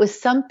 Like, that was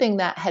something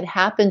that had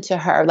happened to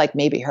her. Like,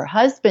 maybe her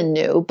husband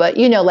knew, but,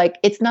 like,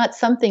 it's not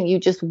something you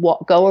just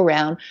go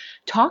around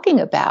talking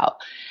about.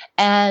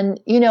 And,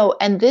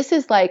 and this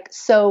is like,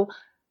 so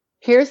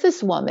here's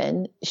this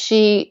woman,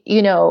 she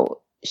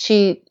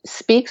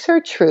speaks her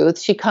truth.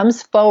 She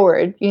comes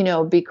forward,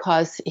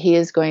 because he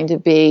is going to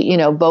be,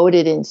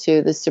 voted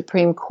into the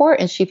Supreme Court.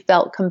 And she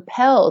felt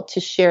compelled to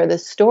share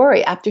this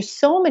story after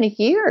so many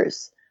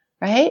years.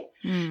 Right?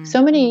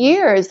 So many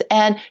years.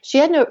 And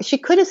she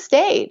could have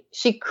stayed.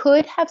 She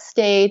could have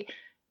stayed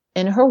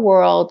in her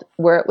world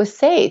where it was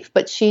safe,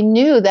 but she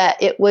knew that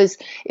it was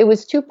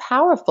too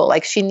powerful.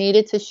 Like, she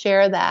needed to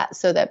share that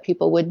so that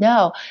people would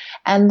know.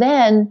 And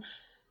then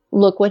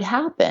look what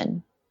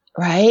happened,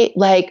 right?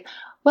 Like,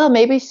 well,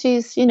 maybe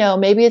she's,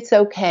 maybe it's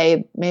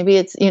okay. Maybe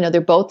it's,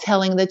 they're both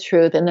telling the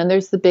truth. And then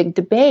there's the big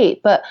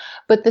debate. But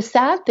the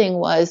sad thing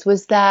was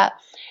that,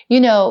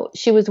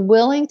 she was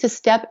willing to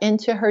step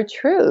into her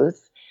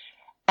truth,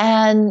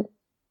 and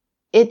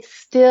it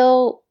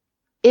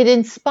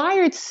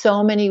inspired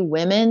so many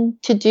women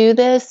to do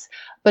this,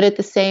 but at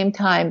the same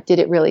time, did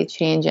it really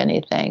change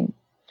anything?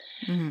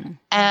 Mm-hmm.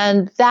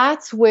 And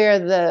that's where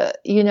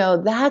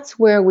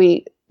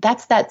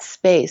that's that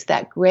space,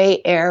 that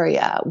gray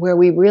area where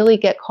we really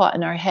get caught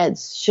in our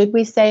heads. Should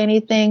we say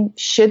anything?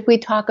 Should we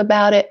talk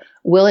about it?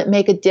 Will it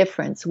make a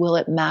difference? Will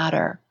it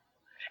matter?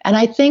 And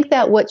I think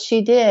that what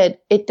she did,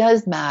 it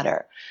does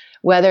matter,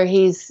 whether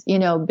he's,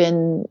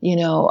 been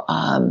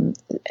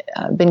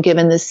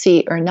given the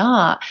seat or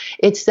not.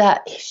 It's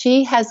that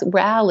she has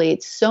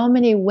rallied so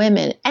many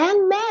women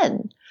and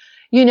men,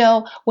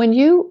 when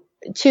you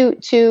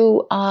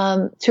to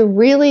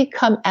really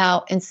come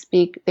out and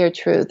speak their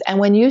truth. And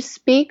when you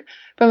speak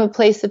from a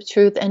place of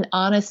truth and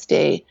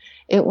honesty,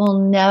 it'll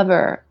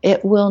never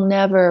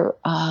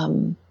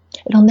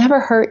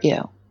hurt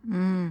you.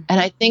 And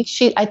I think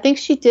she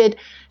did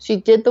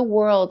the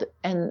world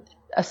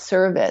a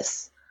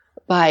service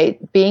by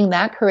being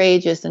that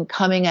courageous and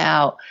coming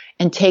out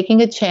and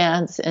taking a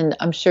chance, and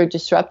I'm sure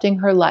disrupting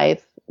her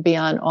life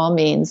beyond all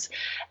means,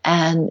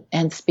 and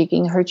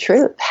speaking her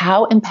truth.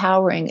 How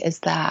empowering is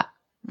that?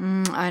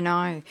 I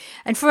know.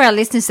 And for our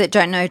listeners that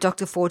don't know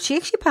Dr. Ford, she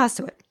actually passed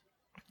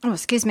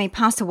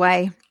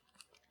away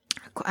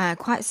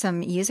quite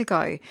some years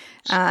ago.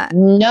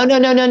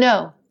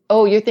 No.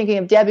 Oh, you're thinking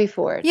of Debbie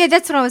Ford. Yeah,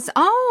 that's what I was.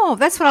 Oh,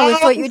 that's what I was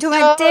thought you were talking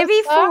about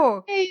Debbie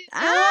Ford.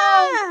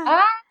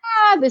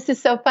 This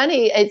is so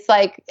funny. It's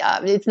like,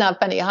 it's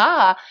not funny.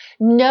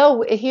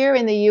 No, here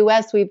in the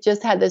U.S., we've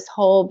just had this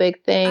whole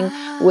big thing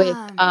with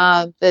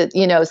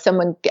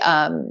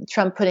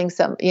Trump putting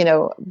some,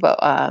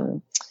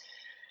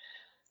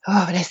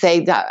 when I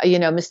say,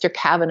 Mr.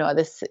 Kavanaugh,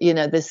 this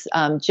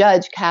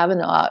Judge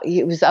Kavanaugh,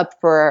 he was up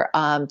for,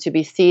 to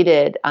be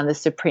seated on the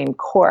Supreme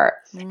Court.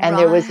 And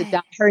there was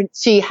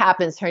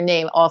her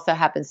name also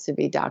happens to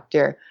be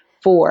Dr.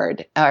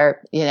 Ford,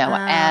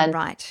 and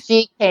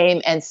she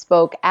came and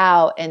spoke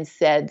out and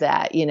said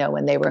that,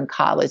 when they were in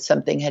college,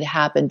 something had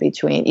happened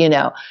between,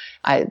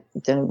 I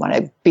didn't want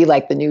to be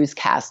like the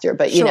newscaster,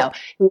 but, he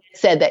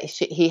said that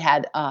he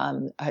had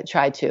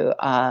tried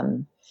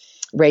to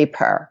rape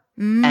her.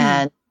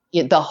 And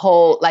the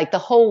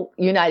whole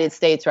United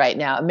States right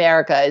now,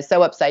 America is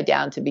so upside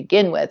down to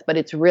begin with, but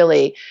it's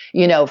really,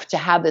 to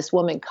have this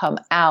woman come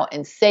out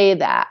and say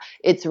that,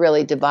 it's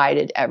really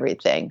divided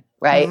everything,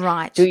 right?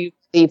 Right. Do you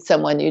believe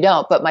someone you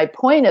don't? But my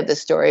point of the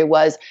story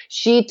was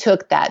she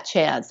took that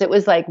chance. It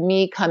was like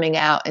me coming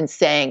out and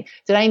saying,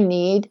 did I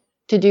need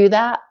to do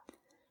that?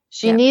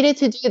 She needed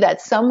to do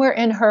that. Somewhere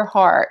in her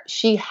heart,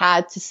 she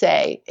had to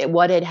say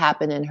what had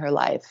happened in her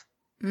life.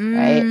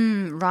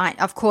 Right,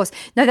 of course.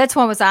 No, that's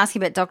why I was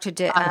asking about Dr.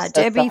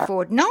 Debbie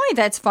Ford. No,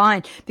 that's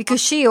fine,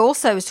 because she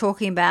also was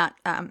talking about.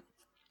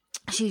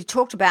 She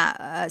talked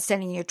about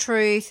standing your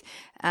truth,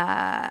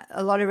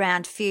 a lot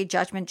around fear,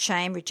 judgment,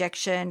 shame,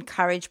 rejection,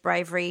 courage,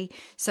 bravery.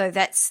 So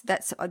that's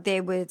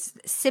there was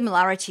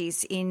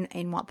similarities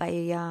in what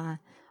they,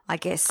 I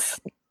guess,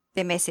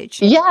 their message.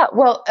 Yeah,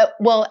 well,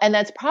 and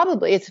that's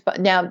probably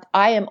now.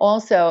 I am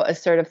also a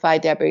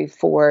certified Debbie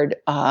Ford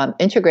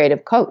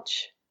integrative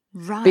coach.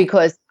 Right.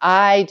 Because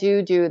I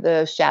do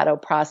the shadow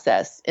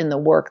process in the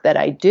work that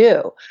I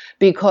do.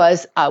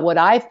 Because what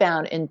I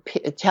found in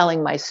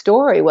telling my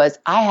story was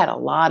I had a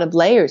lot of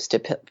layers to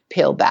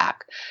peel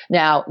back.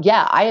 Now,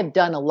 I have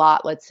done a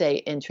lot, let's say,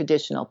 in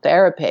traditional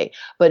therapy,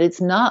 but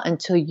it's not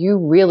until you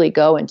really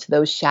go into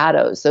those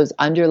shadows, those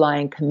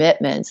underlying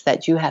commitments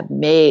that you have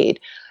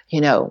made,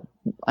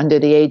 under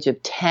the age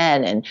of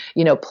 10 and,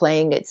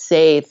 playing it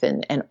safe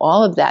and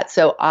all of that.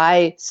 So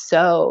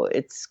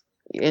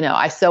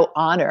I so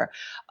honor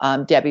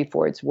Debbie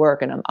Ford's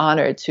work, and I'm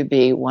honored to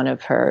be one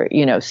of her,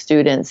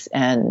 students.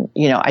 And,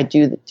 I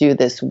do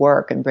this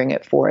work and bring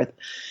it forth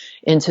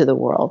into the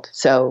world.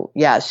 So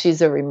yeah,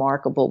 she's a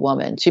remarkable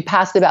woman. She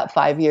passed about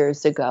 5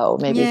 years ago,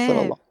 maybe it's a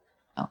little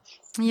long.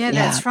 Yeah,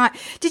 that's right.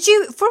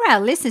 For our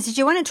listeners, did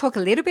you want to talk a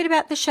little bit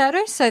about the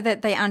shadow so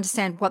that they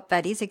understand what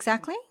that is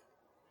exactly?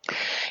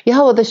 Yeah,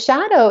 well, the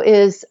shadow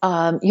is,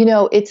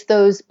 it's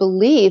those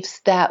beliefs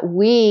that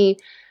we,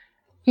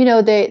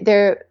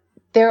 there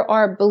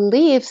are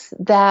beliefs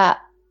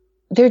that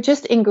they're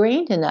just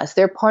ingrained in us.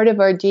 They're part of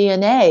our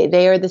DNA.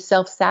 They are the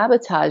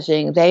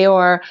self-sabotaging. They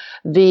are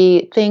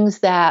the things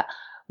that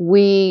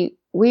we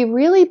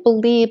really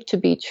believe to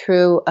be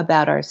true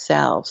about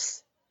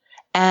ourselves.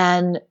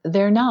 And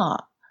they're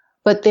not.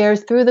 But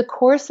there's through the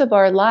course of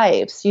our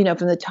lives,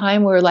 from the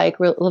time we're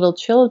like little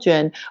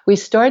children, we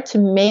start to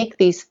make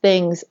these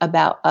things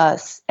about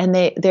us. And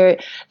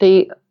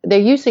they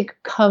usually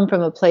come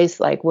from a place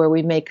like where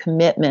we make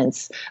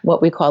commitments,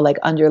 what we call like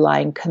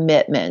underlying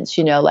commitments.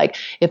 Like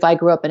if I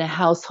grew up in a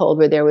household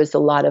where there was a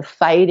lot of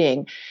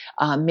fighting,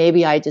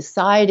 maybe I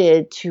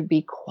decided to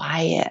be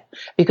quiet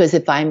because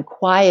if I'm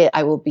quiet,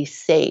 I will be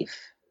safe.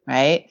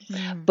 Right.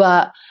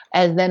 But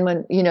and then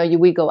when,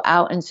 we go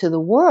out into the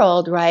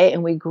world, right,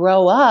 and we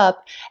grow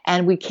up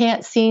and we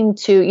can't seem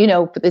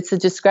to, it's a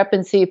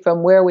discrepancy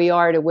from where we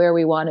are to where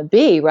we want to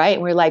be. Right.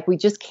 And we're like, we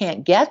just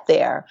can't get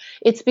there.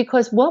 It's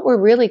because what we're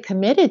really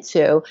committed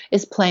to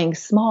is playing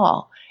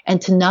small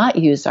and to not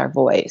use our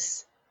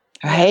voice.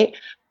 Right.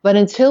 But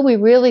until we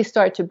really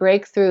start to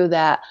break through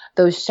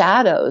those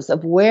shadows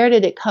of where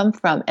did it come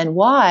from and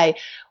why,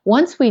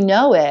 once we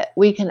know it,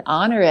 we can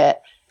honor it.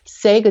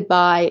 Say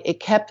goodbye. It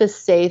kept us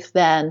safe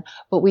then,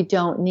 but we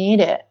don't need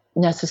it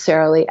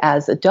necessarily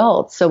as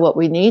adults. So what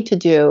we need to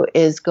do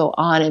is go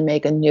on and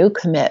make a new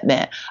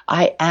commitment.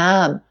 I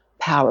am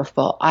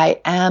powerful. I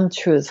am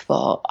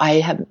truthful. I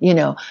have,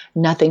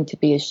 nothing to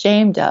be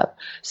ashamed of.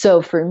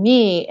 So for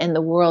me, in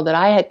the world that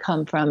I had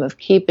come from, of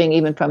keeping,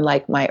 even from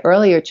like my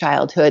earlier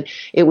childhood,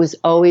 it was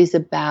always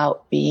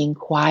about being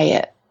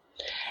quiet.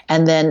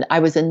 And then I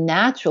was a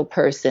natural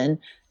person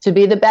to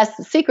be the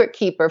best secret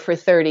keeper for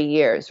 30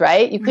 years,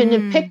 right? You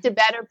couldn't have picked a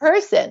better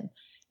person.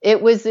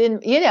 It was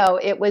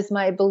it was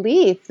my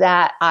belief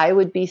that I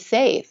would be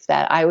safe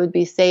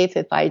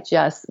if I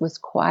just was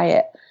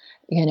quiet,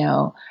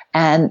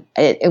 and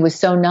it was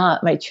so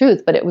not my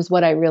truth, but it was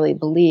what I really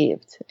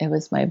believed. It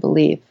was my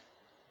belief.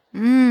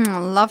 I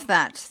love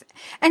that.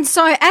 And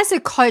so as a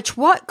coach,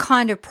 what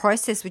kind of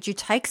process would you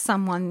take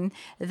someone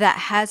that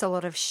has a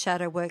lot of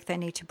shadow work they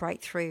need to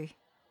break through?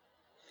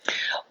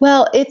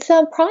 Well, it's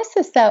a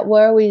process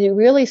where we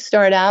really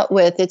start out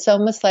with, it's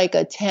almost like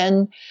a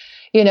 10,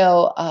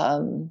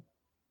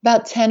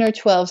 about 10 or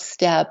 12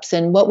 steps.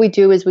 And what we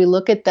do is we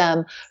look at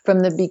them from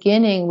the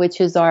beginning, which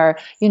is our,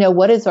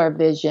 what is our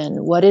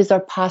vision? What is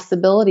our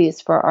possibilities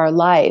for our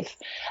life?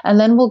 And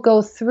then we'll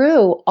go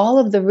through all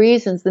of the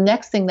reasons. The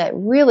next thing that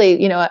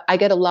really, I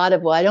get a lot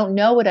of, well, I don't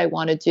know what I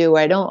want to do. Or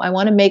I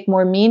want to make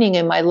more meaning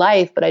in my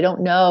life, but I don't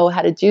know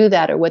how to do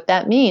that or what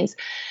that means.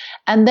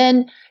 And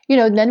then,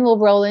 then we'll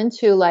roll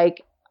into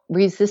like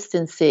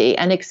resistancy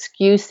and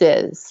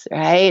excuses,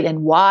 right?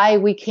 And why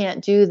we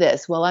can't do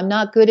this. Well, I'm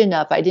not good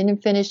enough. I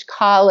didn't finish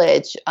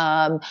college.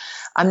 I'm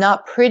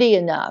not pretty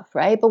enough,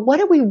 right? But what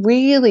are we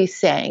really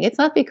saying? It's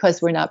not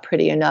because we're not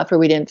pretty enough or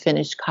we didn't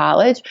finish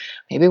college.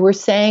 Maybe we're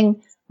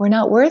saying we're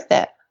not worth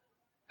it.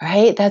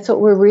 Right? That's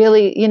what we're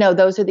really,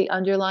 those are the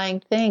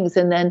underlying things.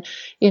 And then,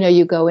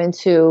 you go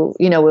into,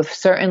 we've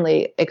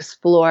certainly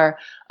explore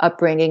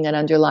upbringing and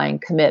underlying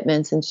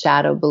commitments and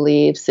shadow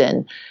beliefs.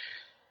 And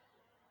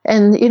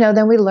then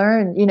we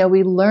learn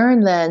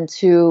then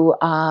to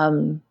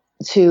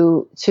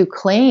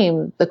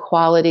claim the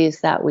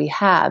qualities that we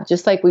have,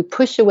 just like we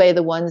push away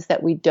the ones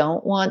that we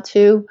don't want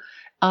to,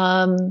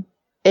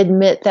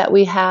 admit that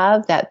we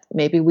have, that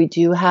maybe we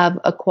do have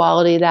a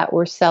quality that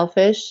we're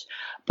selfish,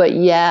 but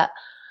yet,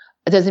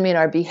 it doesn't mean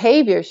our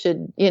behavior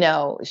should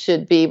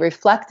be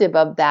reflective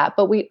of that,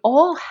 but we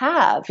all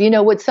have,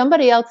 what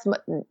somebody else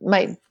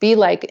might be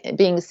like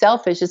being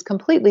selfish is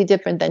completely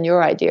different than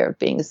your idea of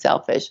being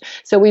selfish.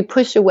 So we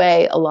push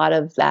away a lot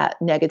of that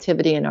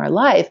negativity in our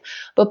life.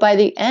 But by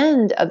the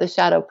end of the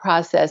shadow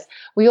process,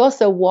 we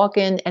also walk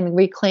in and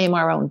reclaim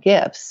our own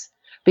gifts,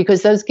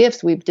 because those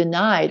gifts we've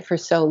denied for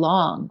so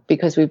long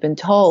because we've been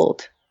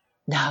told,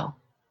 no.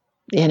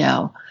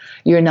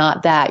 You're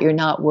not that, you're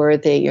not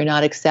worthy, you're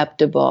not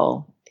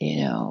acceptable,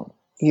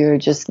 you're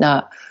just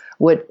not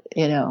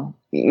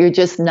you're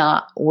just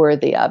not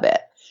worthy of it.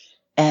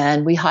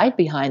 And we hide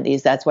behind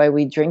these. That's why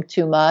we drink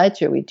too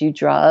much, or we do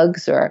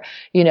drugs, or,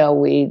 we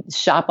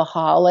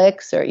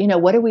shopaholics, or,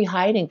 what are we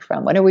hiding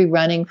from? What are we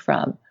running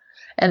from?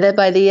 And then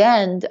by the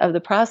end of the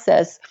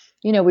process,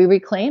 we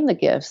reclaim the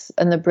gifts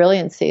and the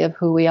brilliancy of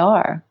who we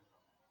are.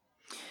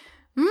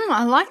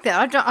 I like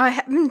that. I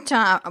haven't.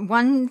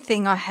 One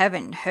thing I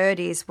haven't heard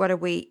is what are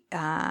we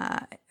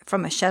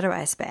from a shadow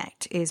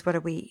aspect is what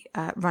are we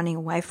running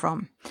away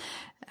from?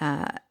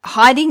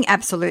 Hiding,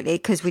 absolutely,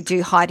 because we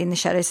do hide in the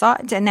shadow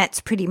side, and that's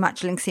pretty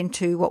much links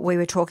into what we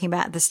were talking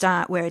about at the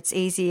start, where it's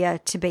easier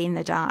to be in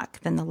the dark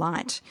than the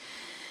light.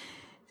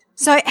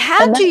 So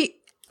how do you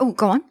 – oh,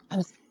 go on.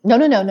 No,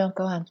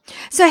 go on.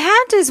 So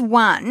how does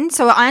one –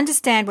 so I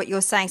understand what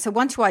you're saying. So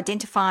once you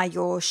identify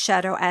your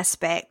shadow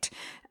aspect,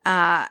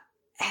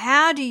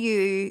 how do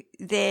you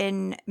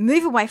then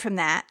move away from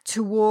that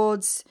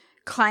towards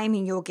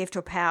claiming your gift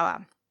or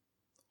power?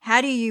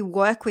 How do you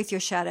work with your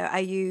shadow? Are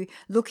you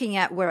looking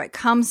at where it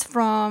comes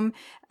from?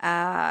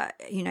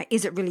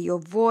 Is it really your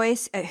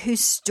voice?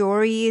 Whose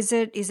story is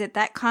it? Is it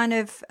that kind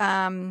of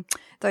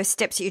those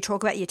steps that you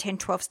talk about, your 10,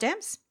 12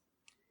 steps?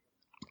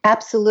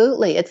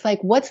 Absolutely. It's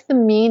like, what's the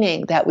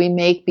meaning that we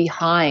make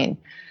behind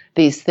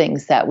these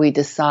things that we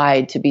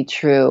decide to be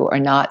true or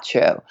not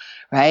true,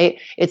 right?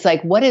 It's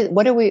like, what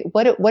do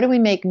we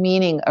make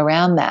meaning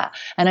around that?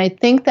 And I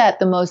think that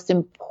the most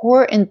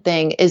important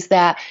thing is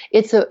that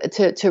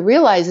to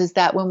realize is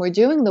that when we're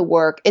doing the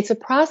work, it's a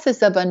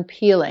process of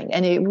unpeeling,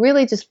 and you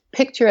really just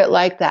picture it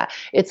like that.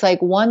 It's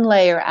like one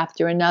layer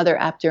after another,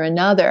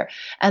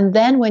 and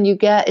then when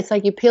it's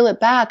like you peel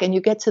it back and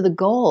you get to the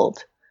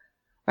gold.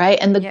 Right.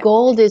 And the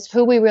gold is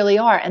who we really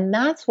are. And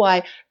that's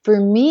why for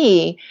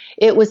me,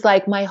 it was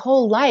like my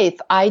whole life,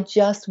 I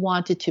just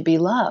wanted to be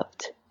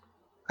loved.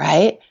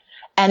 Right.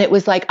 And it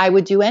was like, I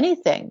would do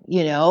anything,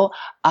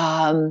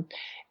 and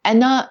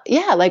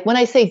like when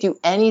I say do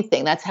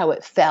anything, that's how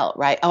it felt.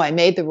 Right. Oh, I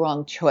made the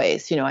wrong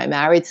choice. I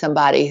married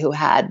somebody who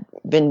had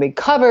been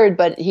recovered,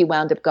 but he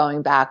wound up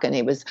going back and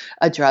he was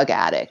a drug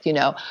addict,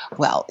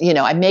 Well,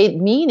 I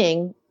made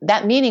meaning,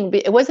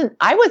 I wasn't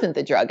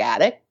the drug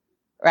addict.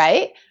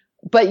 Right.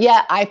 But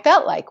yet I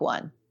felt like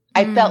one.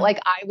 I felt like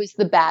I was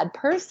the bad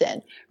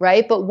person,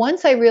 right? But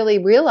once I really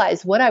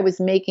realized what I was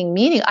making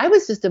meaning, I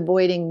was just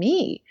avoiding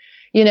me,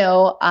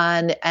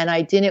 and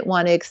I didn't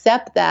want to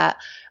accept that.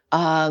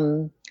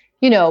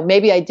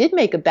 Maybe I did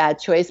make a bad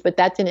choice, but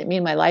that didn't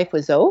mean my life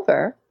was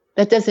over.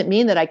 That doesn't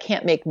mean that I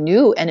can't make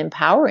new and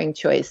empowering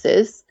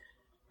choices,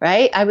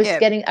 right? I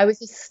was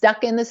just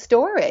stuck in the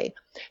story.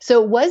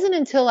 So it wasn't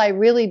until I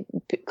really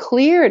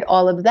cleared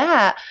all of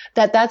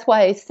that's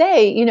why I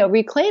say,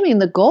 reclaiming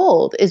the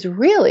gold is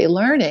really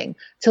learning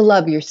to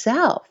love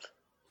yourself.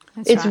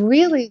 It's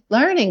really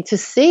learning to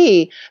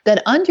see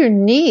that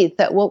underneath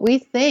that what we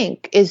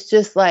think is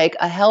just like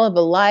a hell of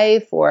a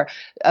life or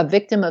a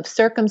victim of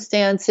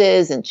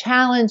circumstances and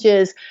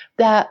challenges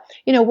that,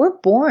 we're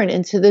born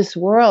into this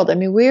world. I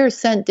mean, we are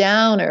sent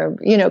down or,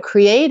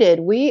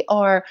 created.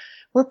 We're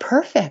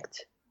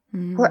perfect.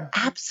 We're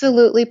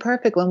absolutely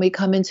perfect when we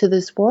come into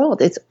this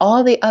world. It's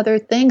all the other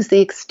things, the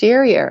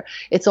exterior.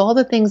 It's all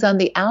the things on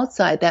the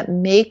outside that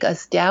make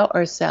us doubt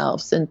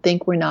ourselves and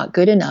think we're not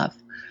good enough.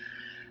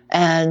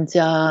 And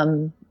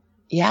so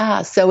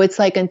it's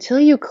like until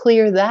you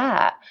clear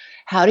that,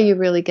 how do you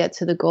really get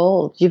to the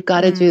gold? You've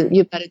got to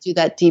do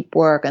that deep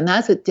work. And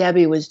that's what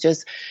Debbie was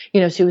just,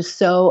 she was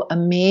so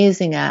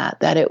amazing at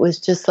that. It was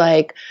just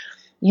like,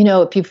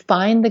 if you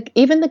find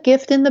even the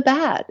gift in the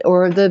bad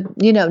or the,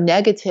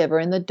 negative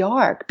or in the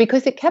dark,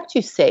 because it kept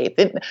you safe.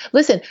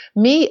 Listen,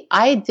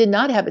 I did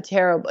not have a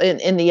terrible,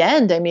 in the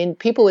end, I mean,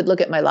 people would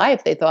look at my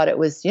life. They thought it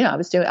was,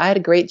 I had a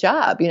great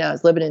job. I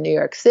was living in New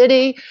York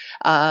City,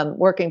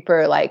 working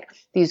for like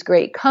these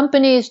great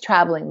companies,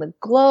 traveling the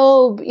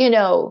globe,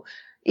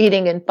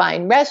 eating in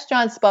fine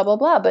restaurants, blah, blah,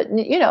 blah. But,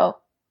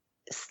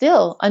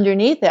 still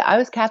underneath it, I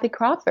was Kathe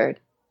Crawford,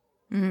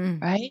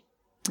 right?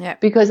 Yeah.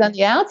 Because on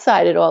the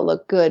outside, it all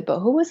looked good. But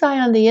who was I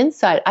on the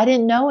inside? I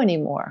didn't know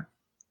anymore.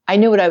 I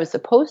knew what I was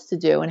supposed to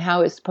do and how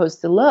it was supposed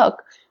to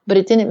look, but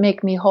it didn't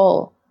make me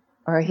whole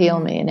or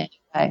heal me in any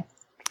way.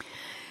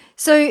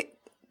 So,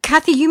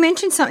 Kathe, you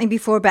mentioned something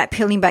before about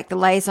peeling back the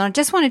layers. And I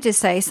just wanted to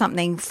say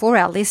something for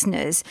our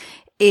listeners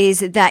is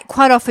that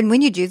quite often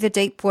when you do the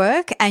deep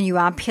work and you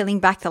are peeling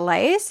back the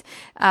layers,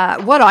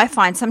 what I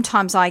find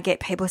sometimes I get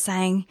people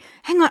saying,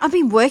 hang on, I've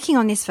been working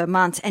on this for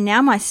months and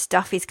now my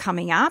stuff is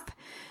coming up.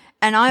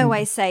 And I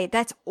always say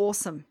that's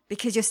awesome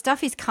because your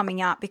stuff is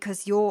coming up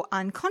because your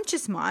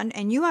unconscious mind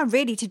and you are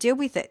ready to deal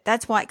with it.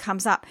 That's why it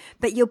comes up.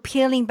 But you're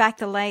peeling back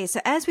the layers.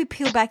 So as we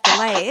peel back the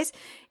layers,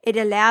 it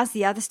allows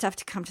the other stuff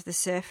to come to the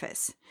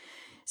surface.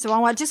 So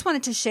I just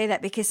wanted to share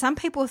that because some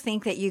people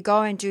think that you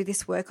go and do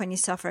this work on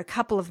yourself for a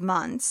couple of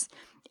months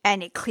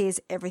and it clears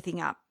everything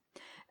up.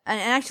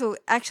 And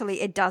actually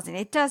it doesn't.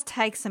 It does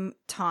take some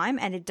time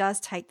and it does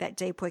take that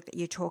deep work that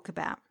you talk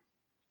about.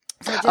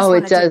 So I just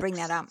wanted to bring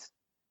that up.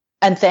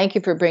 And thank you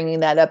for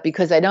bringing that up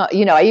because I don't,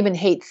 I even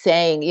hate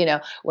saying,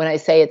 when I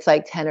say it's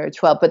like 10 or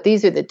 12, but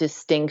these are the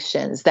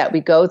distinctions that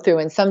we go through.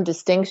 And some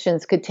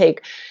distinctions could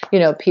take,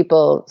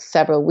 people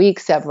several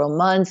weeks, several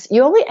months.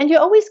 You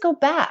always go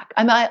back.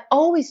 I'm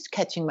always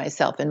catching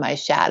myself in my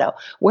shadow.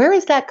 Where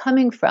is that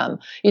coming from?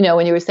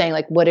 When you were saying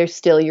like, what are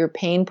still your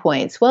pain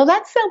points? Well,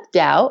 that's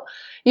self-doubt,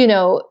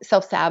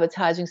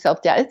 self-sabotaging,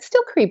 self-doubt. It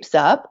still creeps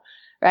up.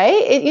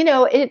 right?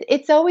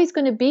 It's always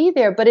going to be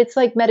there, but it's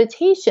like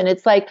meditation.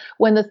 It's like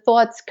when the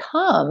thoughts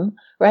come,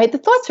 right? The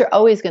thoughts are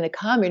always going to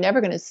come. You're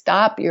never going to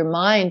stop your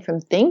mind from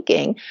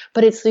thinking,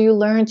 but it's you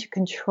learn to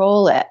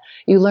control it.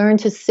 You learn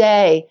to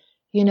say,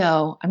 I'm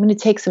going to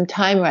take some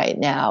time right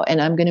now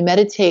and I'm going to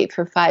meditate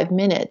for 5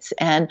 minutes.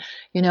 And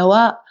you know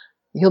what?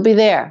 You'll be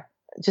there.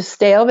 Just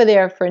stay over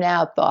there for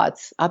now,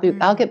 thoughts.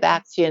 I'll get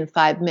back to you in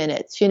 5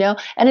 minutes,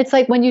 And it's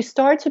like when you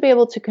start to be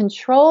able to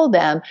control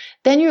them,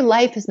 then your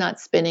life is not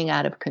spinning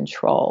out of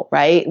control,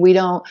 right? We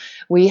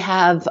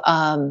have,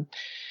 I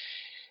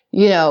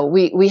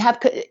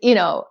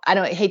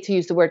hate to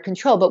use the word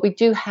control, but we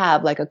do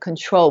have like a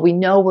control. We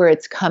know where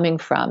it's coming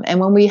from.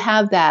 And when we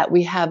have that,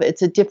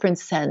 it's a different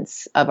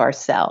sense of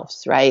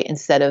ourselves, right?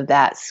 Instead of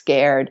that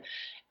scared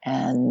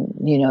and,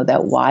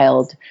 that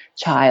wild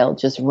child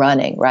just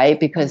running, right?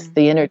 Because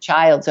the inner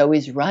child's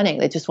always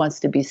running. It just wants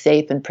to be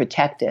safe and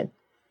protected.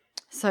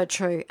 So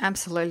true.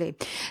 Absolutely.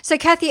 So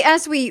Kathe,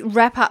 as we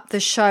wrap up the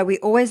show, we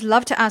always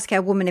love to ask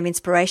our woman of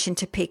inspiration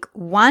to pick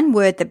one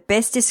word that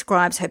best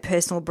describes her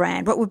personal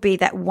brand. What would be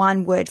that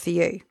one word for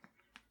you?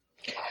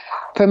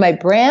 For my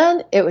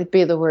brand, it would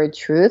be the word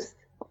truth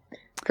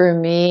for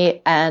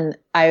me. And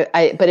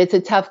but it's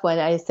a tough one.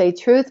 I say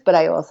truth, but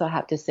I also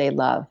have to say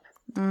love.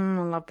 I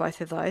love both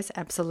of those.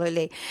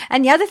 Absolutely.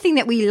 And the other thing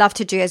that we love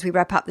to do as we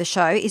wrap up the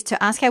show is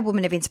to ask our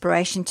woman of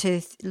inspiration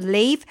to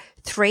leave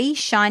 3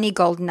 shiny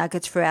gold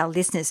nuggets for our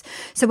listeners.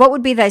 So what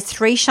would be those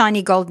 3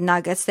 shiny gold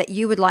nuggets that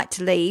you would like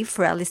to leave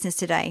for our listeners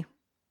today?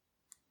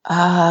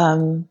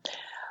 The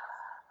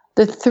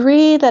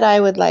 3 that I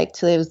would like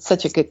to leave, it's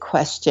such a good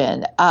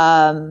question,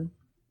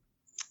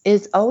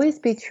 is always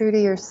be true to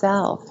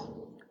yourself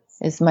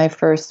is my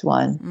first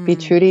one. Be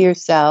true to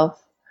yourself.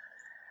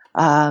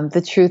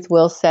 The truth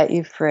will set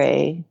you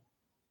free.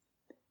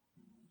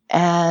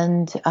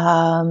 And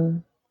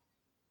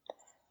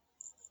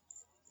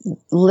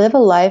live a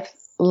life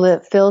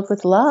filled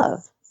with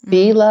love.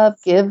 Be love,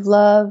 give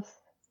love,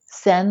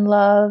 send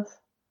love,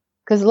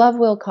 because love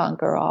will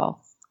conquer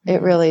all.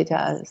 It really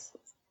does.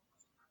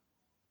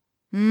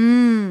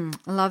 I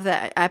love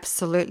that.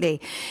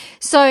 Absolutely.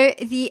 So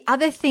the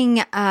other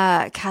thing,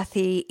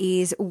 Kathe,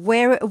 is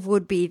where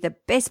would be the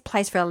best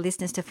place for our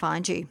listeners to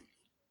find you?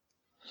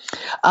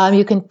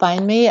 You can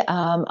find me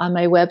on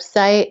my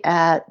website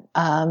at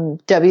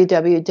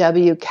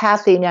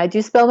www.Kathe. Now, I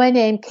do spell my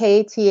name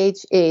Kathe,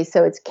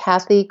 so it's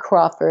Kathe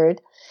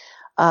Crawford.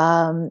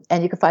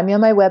 And you can find me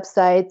on my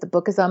website. The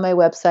book is on my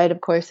website.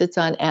 Of course, it's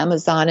on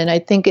Amazon, and I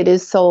think it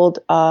is sold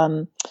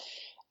in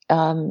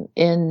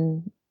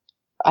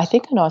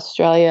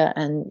Australia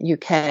and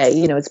UK.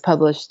 It's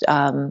published.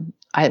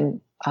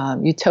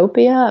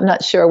 Utopia. I'm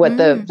not sure what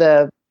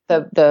the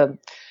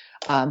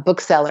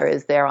bookseller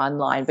is there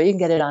online, but you can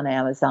get it on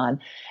Amazon.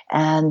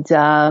 And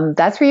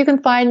that's where you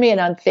can find me. And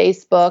on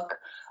Facebook,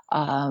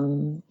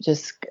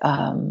 just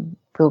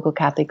Google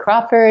Kathe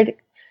Crawford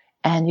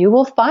and you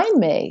will find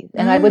me.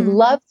 And I would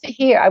love to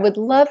hear.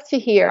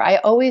 I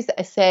always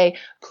say,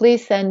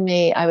 please send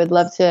me. I would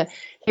love to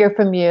hear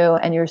from you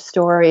and your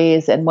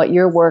stories and what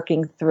you're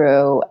working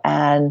through.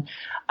 And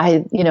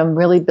I'm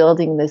really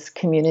building this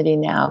community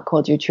now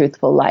called Your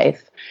Truthful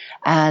Life.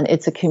 And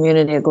it's a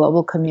community, a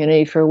global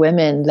community for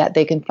women that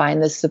they can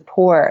find the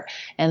support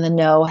and the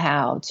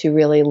know-how to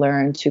really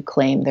learn to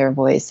claim their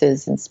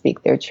voices and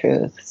speak their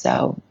truth.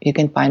 So you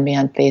can find me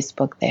on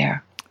Facebook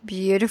there.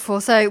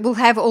 Beautiful. So we'll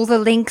have all the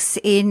links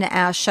in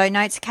our show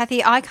notes. Kathe,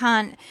 I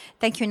can't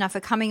thank you enough for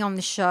coming on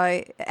the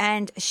show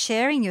and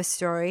sharing your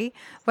story.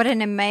 What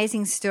an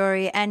amazing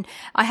story. And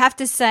I have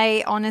to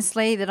say,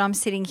 honestly, that I'm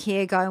sitting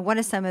here going, what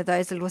are some of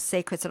those little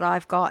secrets that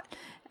I've got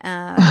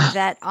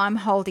that I'm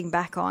holding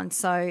back on?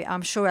 So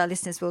I'm sure our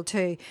listeners will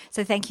too.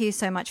 So thank you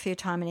so much for your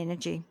time and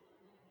energy.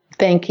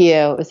 Thank you.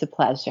 It was a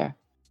pleasure.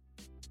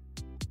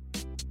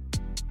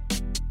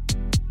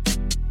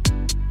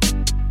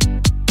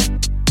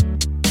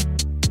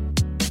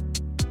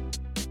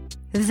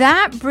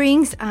 That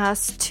brings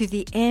us to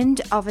the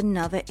end of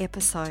another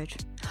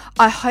episode.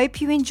 I hope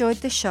you enjoyed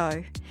the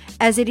show,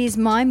 as it is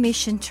my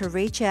mission to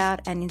reach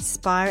out and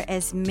inspire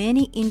as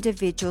many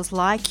individuals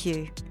like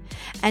you.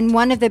 And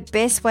one of the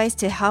best ways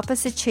to help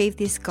us achieve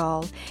this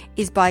goal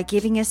is by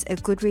giving us a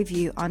good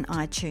review on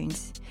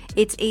iTunes.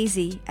 It's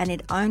easy and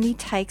it only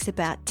takes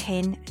about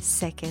 10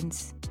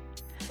 seconds.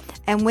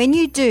 And when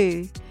you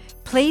do,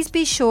 please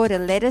be sure to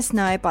let us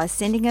know by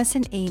sending us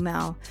an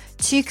email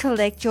to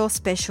collect your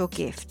special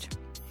gift,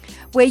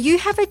 where you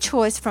have a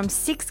choice from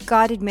 6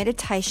 guided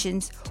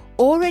meditations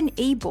or an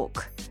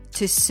ebook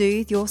to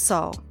soothe your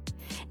soul.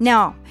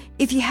 Now,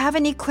 if you have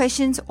any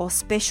questions or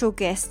special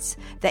guests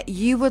that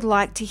you would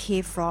like to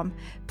hear from,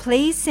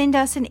 please send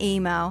us an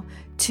email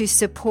to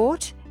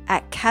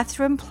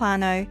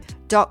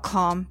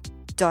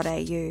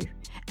support@katherineplano.com.au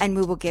and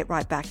we will get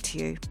right back to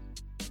you.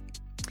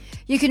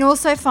 You can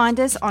also find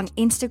us on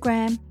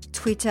Instagram,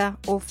 Twitter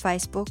or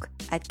Facebook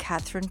at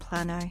Katherine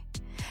Plano.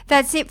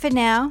 That's it for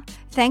now.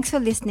 Thanks for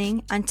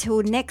listening.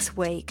 Until next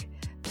week,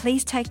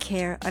 please take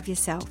care of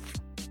yourself.